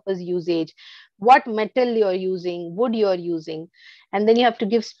multi-purpose usage, what metal you're using, wood you're using, and then you have to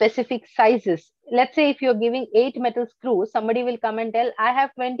give specific sizes. Let's say if you're giving 8 metal screws, somebody will come and tell, I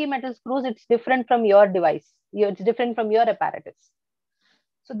have 20 metal screws, it's different from your device. It's different from your apparatus.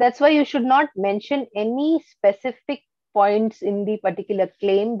 So that's why you should not mention any specific points in the particular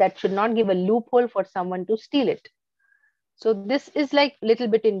claim that should not give a loophole for someone to steal it. So this is like a little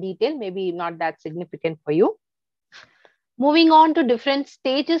bit in detail, maybe not that significant for you. Moving on to different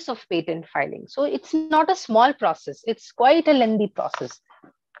stages of patent filing. So it's not a small process. It's quite a lengthy process.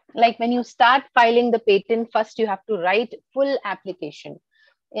 Like when you start filing the patent, first you have to write full application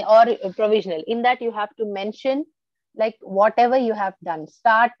or provisional. In that you have to mention like whatever you have done,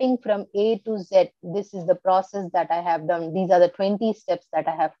 starting from A to Z. This is the process that I have done. These are the 20 steps that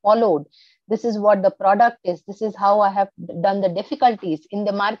I have followed. This is what the product is. This is how I have done the difficulties. In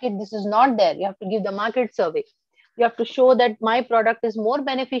the market, this is not there. You have to give the market survey. You have to show that my product is more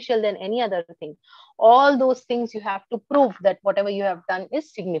beneficial than any other thing. All those things you have to prove that whatever you have done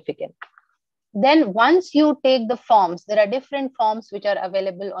is significant. Then once you take the forms, there are different forms which are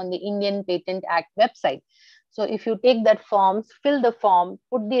available on the Indian Patent Act website. So if you take that forms, fill the form,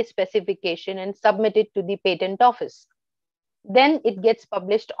 put the specification and submit it to the patent office. Then it gets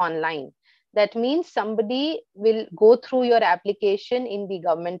published online. That means somebody will go through your application in the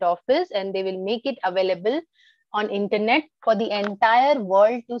government office and they will make it available on internet for the entire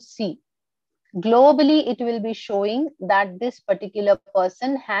world to see. Globally, it will be showing that this particular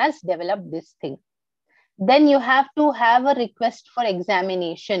person has developed this thing. Then you have to have a request for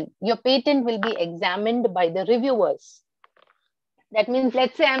examination. Your patent will be examined by the reviewers. That means,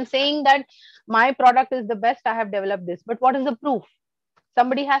 let's say I'm saying that my product is the best, I have developed this, but what is the proof?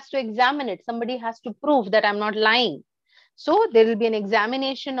 Somebody has to examine it. Somebody has to prove that I'm not lying. So there will be an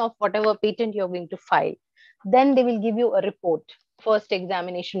examination of whatever patent you're going to file. Then they will give you a report, first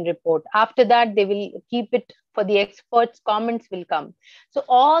examination report. After that, they will keep it for the experts, comments will come. So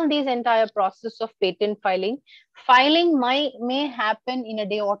all these entire process of patent filing may happen in a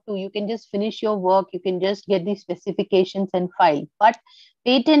day or two. You can just finish your work, you can just get the specifications and file. But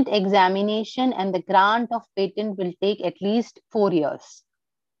patent examination and the grant of patent will take at least 4 years.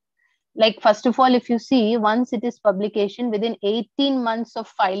 Like, first of all, if you see, once it is publication, within 18 months of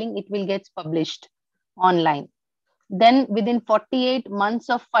filing, it will get published online. Then within 48 months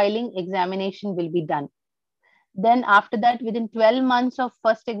of filing, examination will be done. Then after that, within 12 months of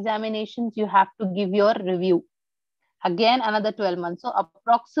first examinations, you have to give your review. Again, another 12 months. So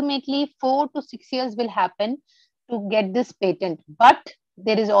approximately 4 to 6 years will happen to get this patent. But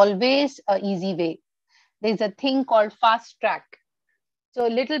there is always an easy way. There is a thing called fast track. So a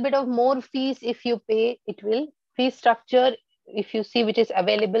little bit of more fees if you pay, it will. Fee structure, if you see, which is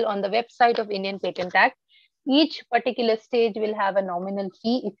available on the website of Indian Patent Act. Each particular stage will have a nominal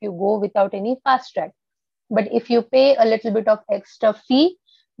fee if you go without any fast track. But if you pay a little bit of extra fee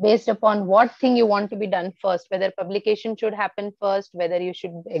based upon what thing you want to be done first, whether publication should happen first, whether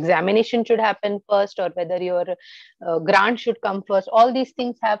examination should happen first, or whether your grant should come first, all these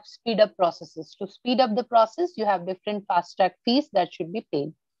things have speed up processes. To speed up the process, you have different fast track fees that should be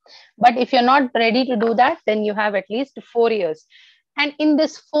paid. But if you're not ready to do that, then you have at least 4 years. And in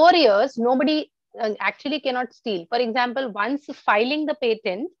this 4 years, nobody actually cannot steal. For example, once filing the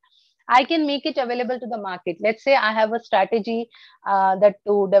patent, I can make it available to the market. Let's say I have a strategy that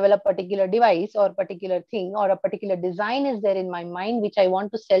to develop a particular device or particular thing or a particular design is there in my mind, which I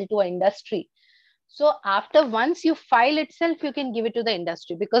want to sell to an industry. So once you file itself, you can give it to the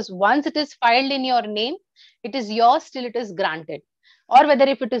industry, because once it is filed in your name, it is yours till it is granted. Or whether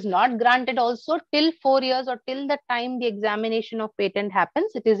if it is not granted also, till 4 years or till the time the examination of patent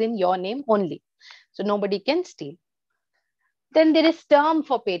happens, it is in your name only. So nobody can steal. Then there is term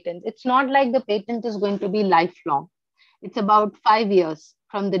for patents. It's not like the patent is going to be lifelong. It's about 5 years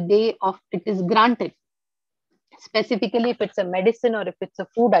from the day of it is granted. Specifically, if it's a medicine or if it's a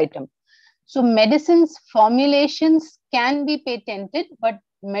food item. So medicines formulations can be patented, but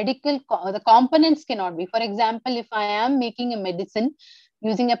the components cannot be. For example, if I am making a medicine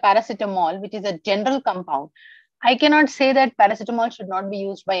using a paracetamol, which is a general compound, I cannot say that paracetamol should not be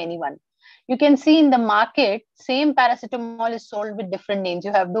used by anyone. You can see in the market, same paracetamol is sold with different names.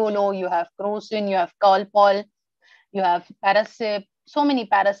 You have Dolo, you have Crocin, you have Calpol, you have Parasip, so many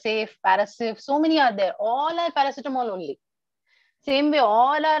Parasafe, Parasif, so many are there. All are paracetamol only. Same way,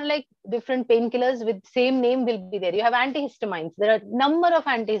 all are like different painkillers with same name will be there. You have antihistamines. There are a number of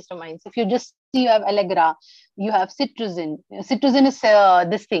antihistamines. If you just see, you have Allegra, you have Cetirizine. Cetirizine is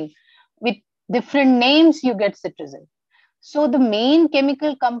this thing. With different names, you get Cetirizine. So the main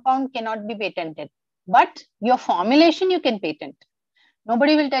chemical compound cannot be patented, but your formulation you can patent.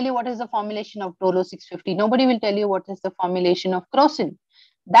 Nobody will tell you what is the formulation of Dolo 650. Nobody will tell you what is the formulation of Crocin.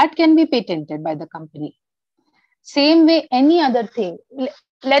 That can be patented by the company. Same way, any other thing.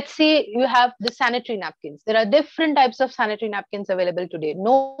 Let's say you have the sanitary napkins. There are different types of sanitary napkins available today.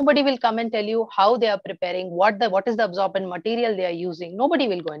 Nobody will come and tell you how they are preparing, what is the absorbent material they are using. Nobody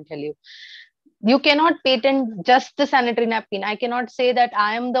will go and tell you. You cannot patent just the sanitary napkin. I cannot say that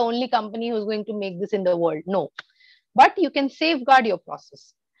I am the only company who's going to make this in the world. No. But you can safeguard your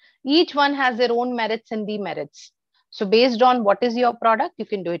process. Each one has their own merits and demerits. So based on what is your product, you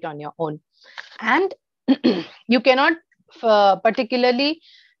can do it on your own. And you cannot particularly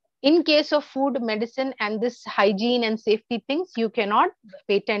in case of food, medicine, and this hygiene and safety things, you cannot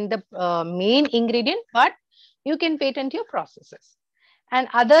patent the main ingredient, but you can patent your processes. And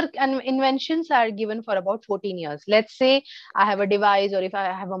other inventions are given for about 14 years. Let's say I have a device, or if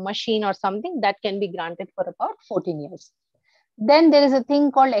I have a machine or something, that can be granted for about 14 years. Then there is a thing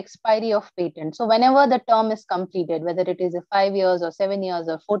called expiry of patent. So whenever the term is completed, whether it is a 5 years or 7 years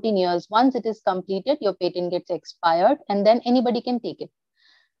or 14 years, once it is completed, your patent gets expired and then anybody can take it.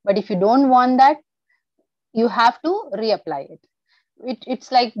 But if you don't want that, you have to reapply it.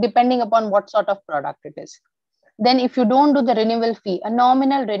 It's like depending upon what sort of product it is. Then if you don't do the renewal fee, a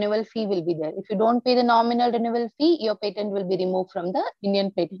nominal renewal fee will be there. If you don't pay the nominal renewal fee, your patent will be removed from the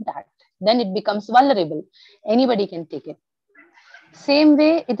Indian Patent Act. Then it becomes vulnerable. Anybody can take it. Same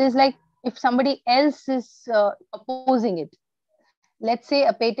way, it is like if somebody else is opposing it. Let's say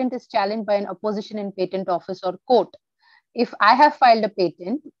a patent is challenged by an opposition in patent office or court. If I have filed a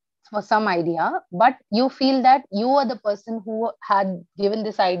patent for some idea, but you feel that you are the person who had given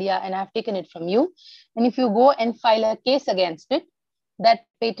this idea and I have taken it from you, and if you go and file a case against it, that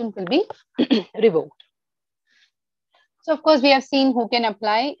patent will be revoked. So of course, we have seen who can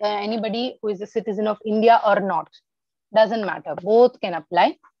apply, anybody who is a citizen of India or not. Doesn't matter, both can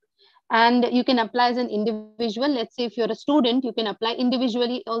apply. And you can apply as an individual. Let's say if you're a student, you can apply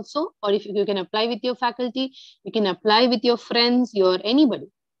individually also, or if you can apply with your faculty, you can apply with your friends, your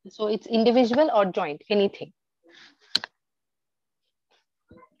anybody. So it's individual or joint, anything.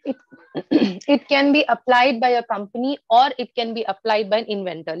 It can be applied by a company or it can be applied by an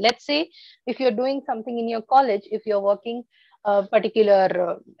inventor. Let's say if you're doing something in your college, if you're working a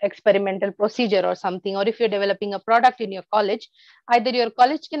particular experimental procedure or something, or if you're developing a product in your college, either your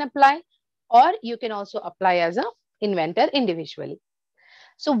college can apply or you can also apply as an inventor individually.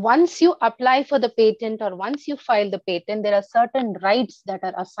 So once you apply for the patent or once you file the patent, there are certain rights that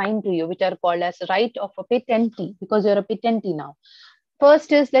are assigned to you, which are called as right of a patentee, because you're a patentee now.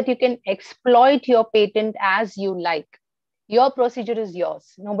 First is that you can exploit your patent as you like. Your procedure is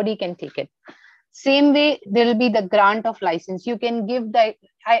yours. Nobody can take it. Same way, there will be the grant of license. You can give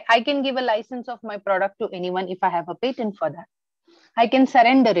I can give a license of my product to anyone if I have a patent for that. I can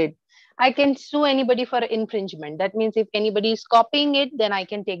surrender it. I can sue anybody for infringement. That means if anybody is copying it, then I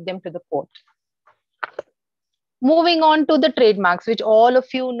can take them to the court. Moving on to the trademarks, which all of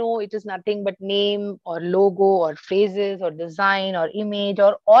you know, it is nothing but name or logo or phrases or design or image,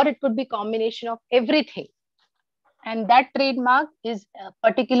 or it could be combination of everything. And that trademark is a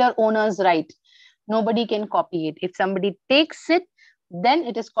particular owner's right. Nobody can copy it. If somebody takes it, then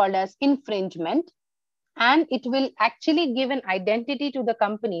it is called as infringement. And it will actually give an identity to the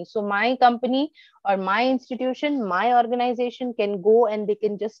company. So my company or my institution, my organization can go and they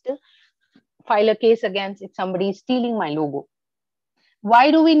can just file a case against if somebody is stealing my logo.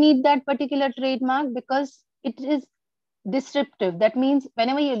 Why do we need that particular trademark? Because it is descriptive. That means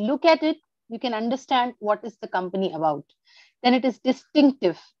whenever you look at it, you can understand what is the company about. Then it is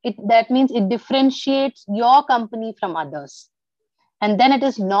distinctive. That means it differentiates your company from others. And then it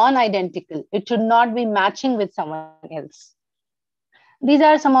is non-identical. It should not be matching with someone else. These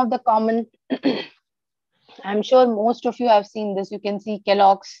are some of the common, I'm sure most of you have seen this. You can see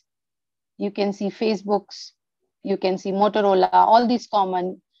Kellogg's, you can see Facebook's, you can see Motorola, all these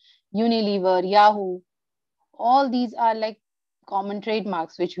common, Unilever, Yahoo, all these are like common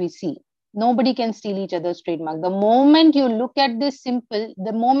trademarks which we see. Nobody can steal each other's trademark. The moment you look at this simple,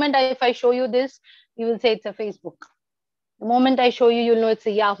 the moment if I show you this, you will say it's a Facebook. The moment I show you, you'll know it's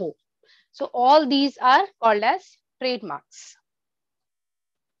a Yahoo. So all these are called as trademarks.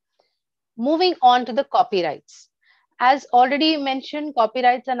 Moving on to the copyrights. As already mentioned,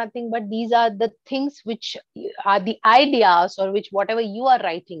 copyrights are nothing but these are the things which are the ideas or which whatever you are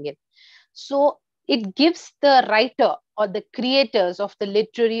writing it. So it gives the writer or the creators of the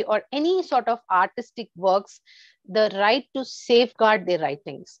literary or any sort of artistic works the right to safeguard their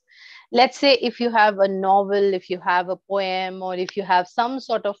writings. Let's say if you have a novel, if you have a poem, or if you have some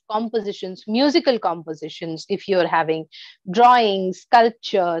sort of compositions, musical compositions, if you're having drawings,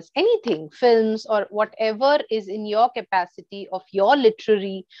 sculptures, anything, films, or whatever is in your capacity of your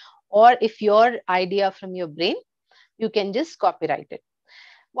literary, or if your idea from your brain, you can just copyright it.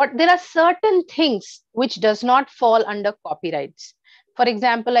 What there are certain things which does not fall under copyrights. For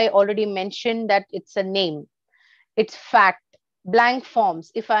example, I already mentioned that it's a name, it's fact, blank forms.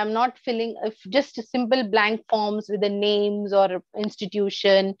 If I'm not filling, if just a simple blank forms with the names or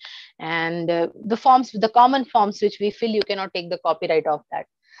institution and the forms, the common forms which we fill, you cannot take the copyright of that.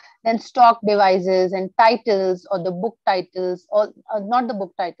 Then stock devices and titles, or the book titles, or not the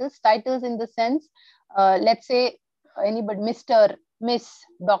book titles, titles in the sense, let's say anybody, Mr., Miss,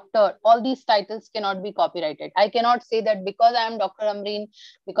 Doctor, all these titles cannot be copyrighted. I cannot say that because I am Dr. Amreen,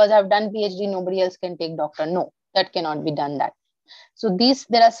 because I've done PhD, nobody else can take doctor. No, that cannot be done that. So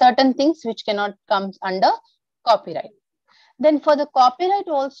there are certain things which cannot come under copyright. Then for the copyright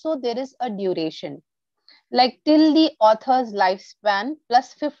also, there is a duration, like till the author's lifespan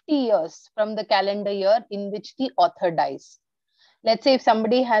plus 50 years from the calendar year in which the author dies. Let's say if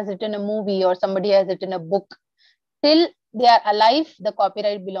somebody has written a movie or somebody has written a book, till they are alive, the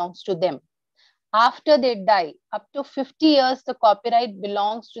copyright belongs to them. After they die, up to 50 years, the copyright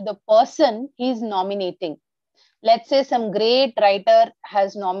belongs to the person he is nominating. Let's say some great writer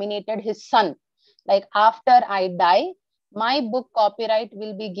has nominated his son, like after I die, my book copyright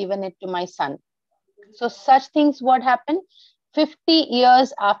will be given it to my son. So such things what happen? 50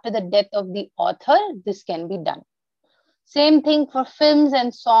 years after the death of the author, this can be done. Same thing for films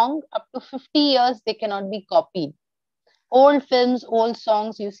and song, up to 50 years, they cannot be copied. Old films, old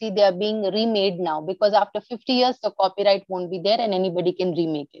songs, you see, they are being remade now because after 50 years, the copyright won't be there and anybody can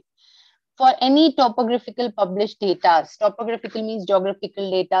remake it. For any topographical published data, topographical means geographical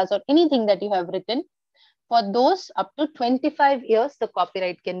data or anything that you have written, for those up to 25 years, the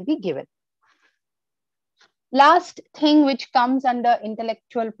copyright can be given. Last thing which comes under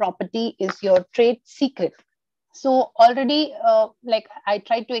intellectual property is your trade secret. So already, like I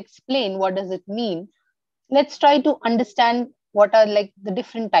tried to explain what does it mean. Let's try to understand what are like the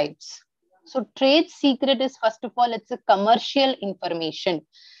different types. So trade secret is, first of all, it's a commercial information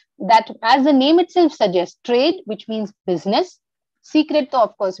that, as the name itself suggests, trade, which means business. Secret, though,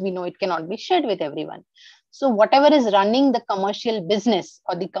 of course, we know it cannot be shared with everyone. So whatever is running the commercial business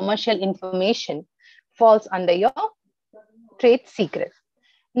or the commercial information falls under your trade secret.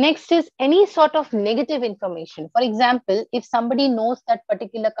 Next is any sort of negative information. For example, if somebody knows that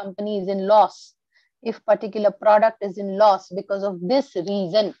particular company is in loss, if particular product is in loss because of this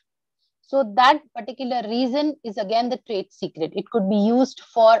reason, so that particular reason is again the trade secret. It could be used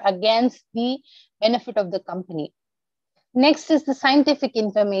for against the benefit of the company. Next is the scientific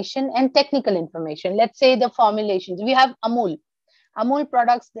information and technical information. Let's say the formulations. We have Amul. Amul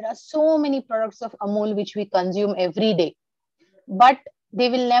products, there are so many products of Amul which we consume every day. But they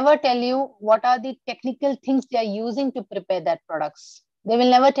will never tell you what are the technical things they are using to prepare that products. They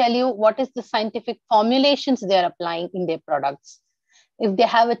will never tell you what is the scientific formulations they are applying in their products. If they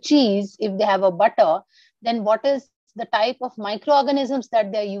have a cheese, if they have a butter, then what is the type of microorganisms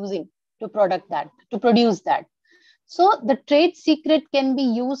that they're using to produce that. So the trade secret can be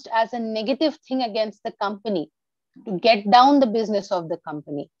used as a negative thing against the company to get down the business of the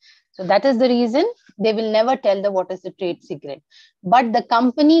company. So that is the reason they will never tell the what is the trade secret. But the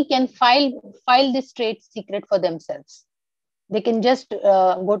company can file this trade secret for themselves. They can just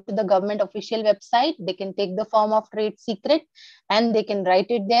go to the government official website. They can take the form of trade secret and they can write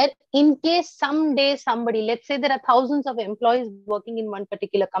it there. In case someday somebody, let's say there are thousands of employees working in one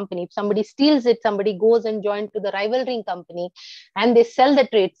particular company. If somebody steals it, somebody goes and joins to the rivaling company and they sell the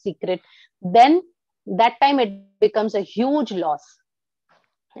trade secret, then that time it becomes a huge loss.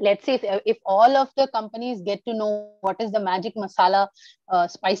 Let's say if all of the companies get to know what is the magic masala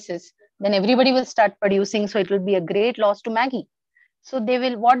spices, then everybody will start producing. So it will be a great loss to Maggie. So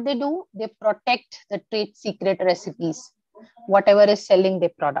what they do, they protect the trade secret recipes, whatever is selling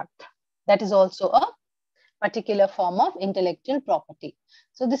their product. That is also a particular form of intellectual property.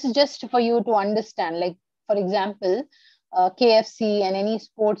 So this is just for you to understand, like, for example, KFC and any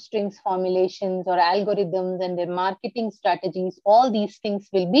sports drinks formulations or algorithms and their marketing strategies, all these things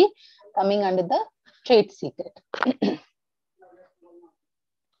will be coming under the trade secret.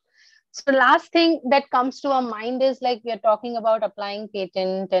 So last thing that comes to our mind is, like, we are talking about applying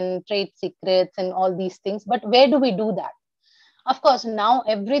patent and trade secrets and all these things, but where do we do that? Of course, now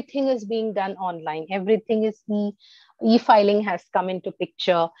everything is being done online. Everything is e-filing has come into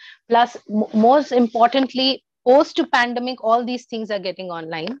picture. Plus, most importantly, post-pandemic, all these things are getting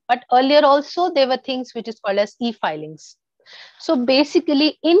online. But earlier also, there were things which is called as e-filings. So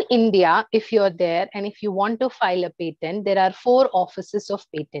basically, in India, if you're there and if you want to file a patent, there are 4 offices of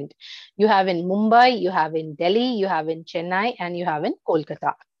patent. You have in Mumbai, you have in Delhi, you have in Chennai, and you have in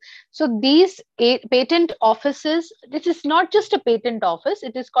Kolkata. So these patent offices, this is not just a patent office,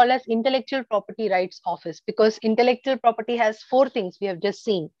 it is called as intellectual property rights office, because intellectual property has 4 things we have just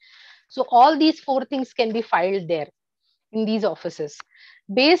seen. So all these 4 things can be filed there in these offices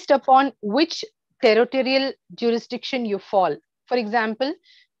based upon which territorial jurisdiction you fall. For example,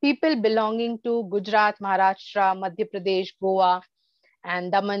 people belonging to Gujarat, Maharashtra, Madhya Pradesh, Goa,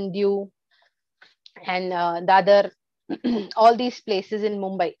 and Daman, Diu, and Dadar, all these places in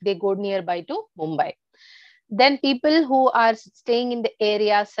Mumbai, they go nearby to Mumbai. Then people who are staying in the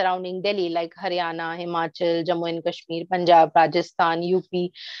areas surrounding Delhi, like Haryana, Himachal, Jammu and Kashmir, Punjab, Rajasthan,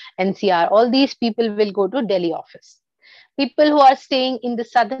 UP, NCR, all these people will go to Delhi office. People who are staying in the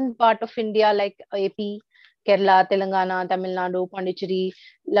southern part of India, like AP, Kerala, Telangana, Tamil Nadu, Pondicherry,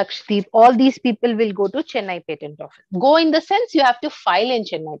 Lakshadweep, all these people will go to Chennai Patent Office. Go in the sense you have to file in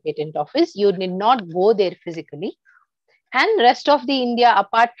Chennai Patent Office. You need not go there physically. And rest of the India,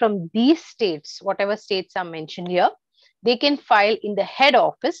 apart from these states, whatever states are mentioned here, they can file in the head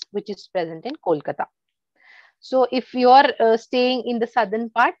office, which is present in Kolkata. So if you are staying in the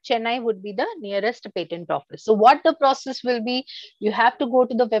southern part, Chennai would be the nearest patent office. So what the process will be, you have to go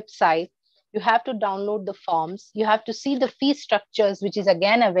to the website, you have to download the forms, you have to see the fee structures, which is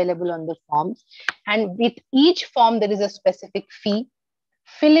again available on the forms. And with each form, there is a specific fee.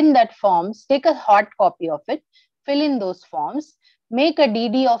 Fill in that forms, take a hard copy of it, fill in those forms, make a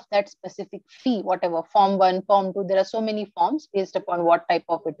DD of that specific fee, whatever, form 1, form 2, there are so many forms based upon what type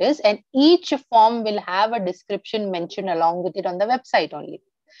of it is. And each form will have a description mentioned along with it on the website only.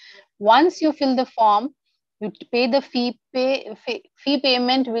 Once you fill the form, you pay the fee. Fee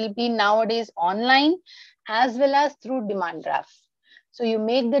payment will be nowadays online as well as through demand draft. So you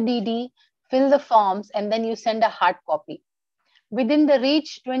make the DD, fill the forms, and then you send a hard copy. Within the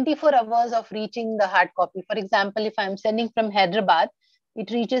reach 24 hours of reaching the hard copy. For example, if I'm sending from Hyderabad, it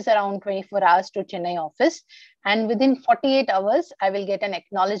reaches around 24 hours to Chennai office. And within 48 hours, I will get an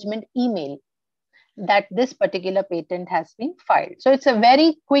acknowledgement email that this particular patent has been filed. So it's a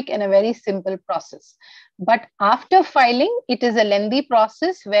very quick and a very simple process. But after filing, it is a lengthy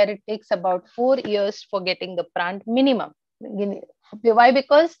process where it takes about 4 years for getting the prant minimum. Why?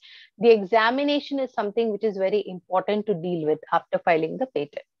 Because the examination is something which is very important to deal with after filing the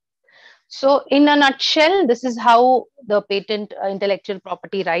patent. So in a nutshell, this is how the patent intellectual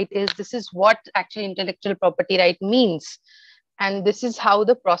property right is. This is what actually intellectual property right means. And this is how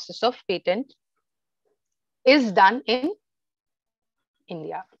the process of patent is done in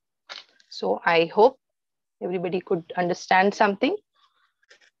India. So I hope everybody could understand something.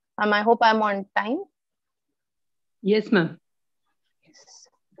 I hope I'm on time. Yes, ma'am. Yes.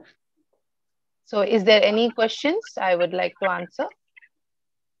 So is there any questions I would like to answer?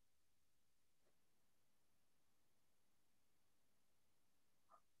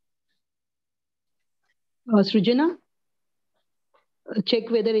 Srijana, check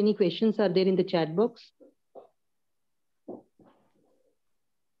whether any questions are there in the chat box.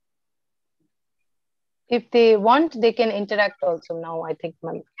 If they want, they can interact also now, I think,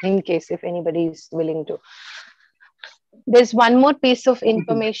 in case if anybody is willing to. There's one more piece of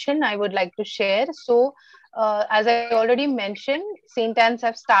information I would like to share. So as I already mentioned, St. Anne's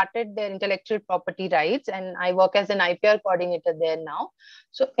have started their intellectual property rights, and I work as an IPR coordinator there now.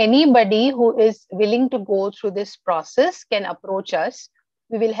 So anybody who is willing to go through this process can approach us.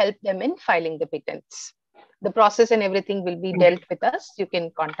 We will help them in filing the patents. The process and everything will be dealt with us. You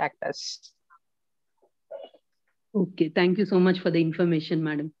can contact us. Okay, thank you so much for the information,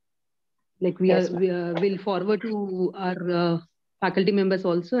 madam. Like we'll forward to our faculty members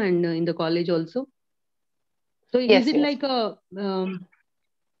also and in the college also. So is it like a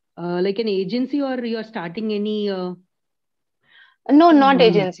like an agency, or you are starting any? No, not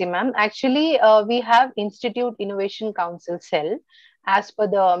agency, ma'am. Actually, we have Institute Innovation Council cell as per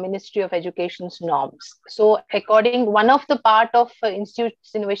the Ministry of Education's norms. So according, one of the part of Institute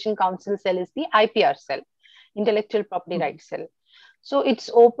Innovation Council cell is the IPR cell, Intellectual Property Rights cell. So it's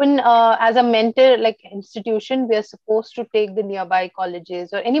open as a mentor like institution. We are supposed to take the nearby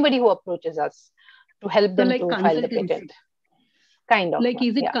colleges or anybody who approaches us to help them to file the patent. Kind of. Like,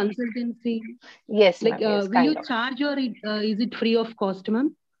 is it consultancy? Yes. Like, will you charge, or is it free of cost,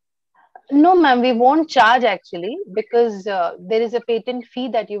 ma'am? No, ma'am, we won't charge actually because there is a patent fee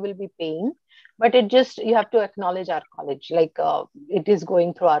that you will be paying, but it just you have to acknowledge our college, like it is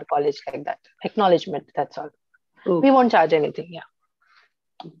going through our college like that. Acknowledgement, that's all. Okay. We won't charge anything.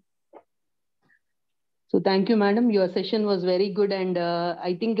 Yeah. So thank you, madam. Your session was very good, and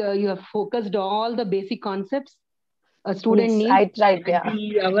I think you have focused all the basic concepts a student Yes, needs I tried. Yeah.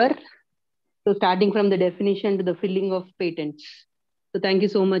 every hour. So starting from the definition to the filling of patents. So thank you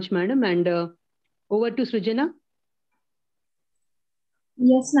so much, madam. And over to Srijana.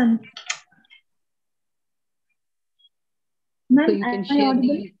 Yes, ma'am. So Ma'am, you can am I share audible?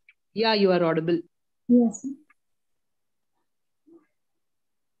 the. Yeah, you are audible. Yes.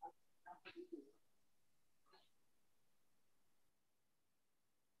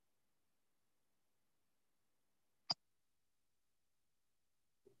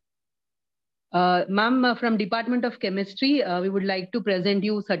 Ma'am, from Department of Chemistry, we would like to present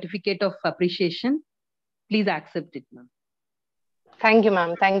you Certificate of Appreciation. Please accept it, ma'am. Thank you,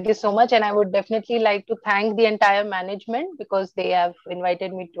 ma'am. Thank you so much. And I would definitely like to thank the entire management because they have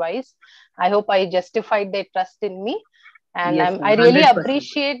invited me twice. I hope I justified their trust in me. And Yes, I ma'am. really 100%.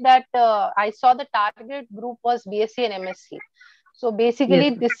 appreciate that I saw the target group was BSc and MSc. So basically,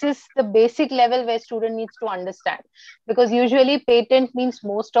 Yes, this is the basic level where student needs to understand because usually patent means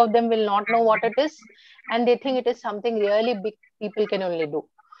most of them will not know what it is and they think it is something really big people can only do.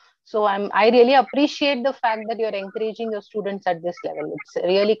 So I really appreciate the fact that you're encouraging your students at this level. It's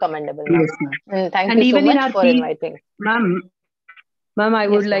really commendable, ma'am. yes, ma'am. And thank And you so even in much our for piece, inviting. ma'am, I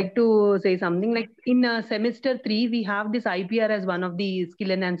would Yes, ma'am. like to say something like in semester 3, we have this IPR as one of the skill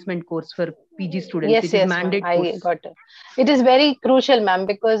enhancement course for PG students. Yes, It is yes, ma'am. mandate I course. got it. It is very crucial, ma'am,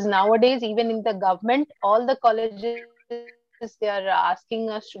 because nowadays, even in the government, all the colleges they are asking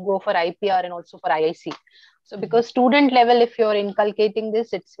us to go for IPR and also for IIC. So because student level, if you're inculcating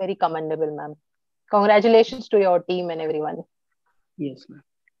this, it's very commendable, ma'am. Congratulations to your team and everyone. Yes, ma'am.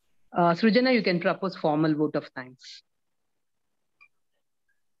 Srijana, you can propose formal vote of thanks.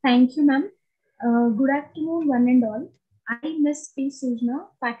 Thank you, ma'am. Good afternoon, one and all. I, Ms. P. Sujna,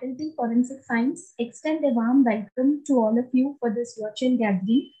 Faculty Forensic Science, extend a warm welcome to all of you for this virtual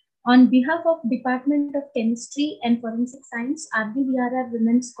gathering. On behalf of Department of Chemistry and Forensic Science, RVVRR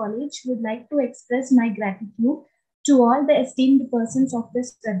Women's College, would like to express my gratitude to all the esteemed persons of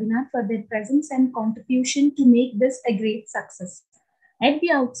this webinar for their presence and contribution to make this a great success. At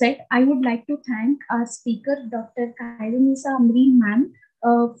the outset, I would like to thank our speaker, Dr. Kaironisa Amreen ma'am,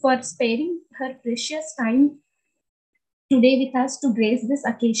 for sparing her precious time today with us to grace this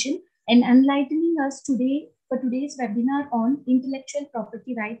occasion and enlightening us today for today's webinar on intellectual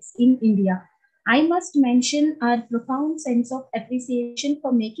property rights in India. I must mention our profound sense of appreciation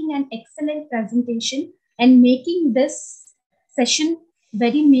for making an excellent presentation and making this session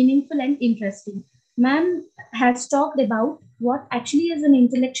very meaningful and interesting. Ma'am has talked about what actually is an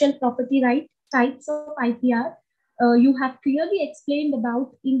intellectual property right, types of IPR. You have clearly explained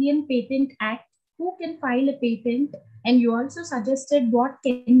about Indian Patent Act, who can file a patent, and you also suggested what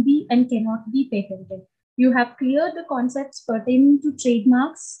can be and cannot be patented. You have cleared the concepts pertaining to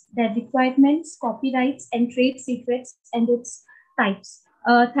trademarks, their requirements, copyrights, and trade secrets and its types.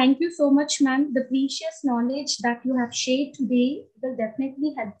 Thank you so much, ma'am. The precious knowledge that you have shared today will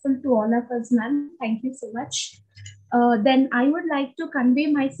definitely helpful to all of us, ma'am. Thank you so much. Then I would like to convey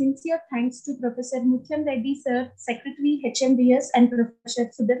my sincere thanks to Professor Mutyam Reddy sir, Secretary HMDS, and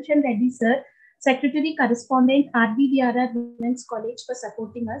Professor Sudarshan Reddy sir, Secretary Correspondent RBDRR Women's College, for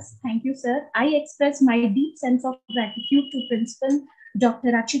supporting us. Thank you, sir. I express my deep sense of gratitude to Principal Dr.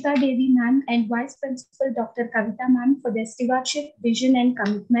 Achita Devi ma'am and Vice Principal Dr. Kavita ma'am for their stewardship, vision, and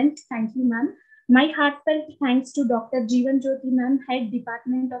commitment. Thank you, ma'am. My heartfelt thanks to Dr. Jeevan Jyoti ma'am, Head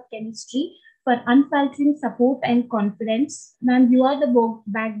Department of Chemistry, for unfaltering support and confidence. Ma'am, you are the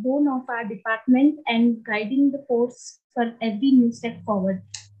backbone of our department and guiding the force for every new step forward.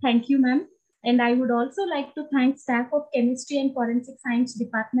 Thank you, ma'am. And I would also like to thank staff of Chemistry and Forensic Science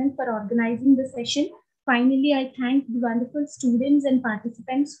Department for organizing the session. Finally, I thank the wonderful students and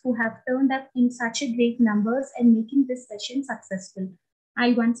participants who have turned up in such a great numbers and making this session successful.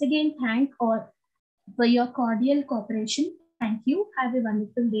 I once again thank all for your cordial cooperation. Thank you. Have a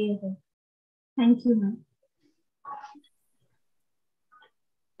wonderful day ahead. Thank you, ma'am.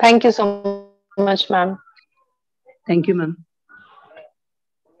 Thank you so much, ma'am. Thank you, ma'am.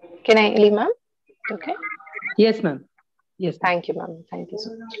 Can I leave, ma'am? Okay. Yes, ma'am. Yes. Thank you, ma'am. Thank you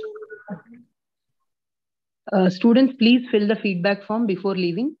so much. Students, please fill the feedback form before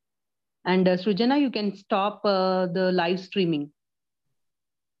leaving. And Srijana, you can stop the live streaming.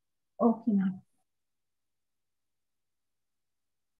 Okay, ma'am.